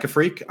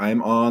JMacAfreak.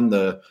 I'm on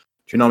the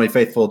Toonami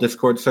Faithful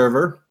Discord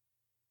server.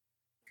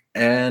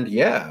 And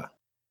yeah,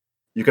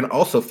 you can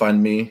also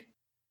find me,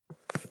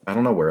 I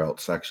don't know where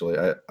else, actually.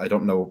 I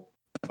don't know.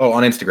 Oh,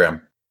 on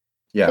Instagram.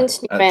 Yeah,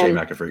 Instagram.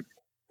 At JMacAfreak.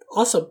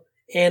 Awesome.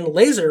 And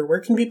Laser, where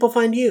can people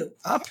find you?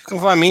 You can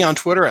find me on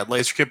Twitter at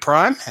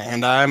LaserKidPrime,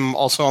 and I'm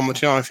also on the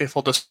Toonami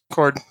Faithful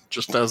Discord,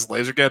 just as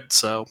LaserKid,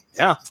 so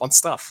yeah, fun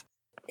stuff.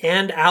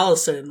 And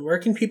Allison, where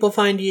can people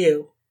find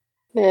you?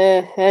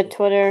 At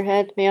Twitter,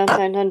 at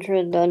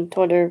Meon900 on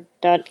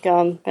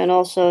Twitter.com, and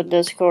also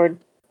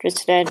Discord.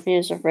 Just add me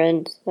as a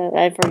friend.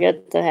 I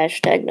forget the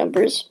hashtag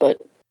numbers,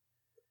 but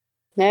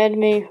add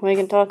me. We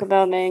can talk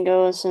about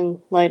mangoes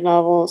and light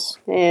novels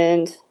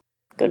and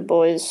good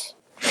boys.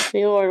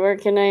 Lord, where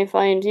can I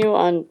find you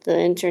on the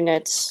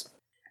internets?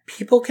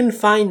 People can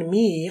find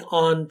me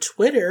on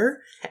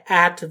Twitter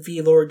at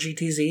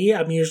VLordGTZ.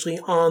 I'm usually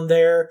on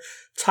there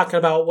talking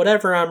about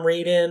whatever I'm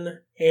reading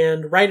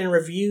and writing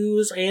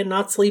reviews and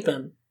not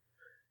sleeping.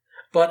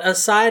 But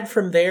aside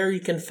from there, you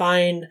can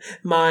find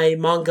my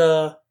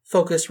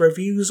manga-focused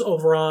reviews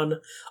over on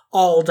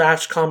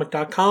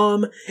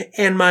all-comic.com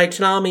and my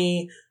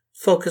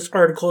Toonami-focused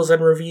articles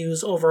and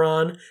reviews over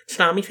on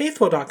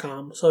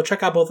ToonamiFaithful.com. So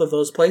check out both of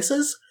those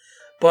places.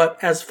 But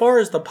as far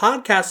as the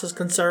podcast is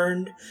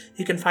concerned,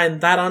 you can find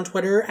that on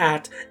Twitter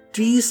at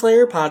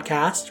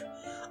DSlayerPodcast.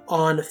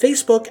 on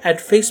Facebook at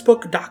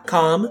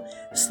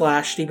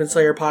facebook.com/Demon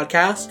Slayer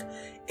Podcast,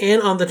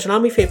 and on the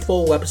Toonami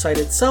Faithful website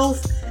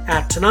itself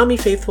at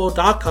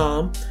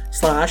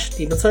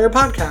toonamifaithful.com/Demon Slayer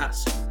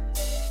Podcast.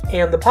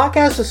 And the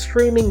podcast is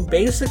streaming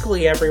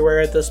basically everywhere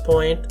at this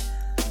point.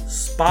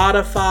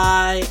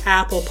 Spotify,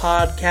 Apple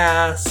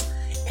Podcasts,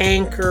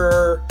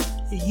 Anchor,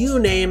 you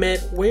name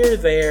it, we're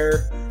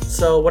there.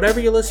 So whatever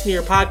you listen to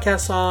your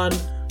podcasts on,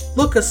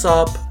 look us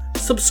up,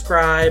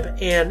 subscribe,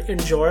 and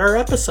enjoy our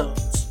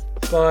episodes.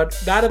 But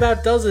that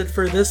about does it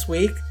for this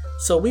week,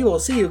 so we will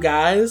see you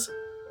guys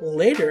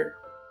later.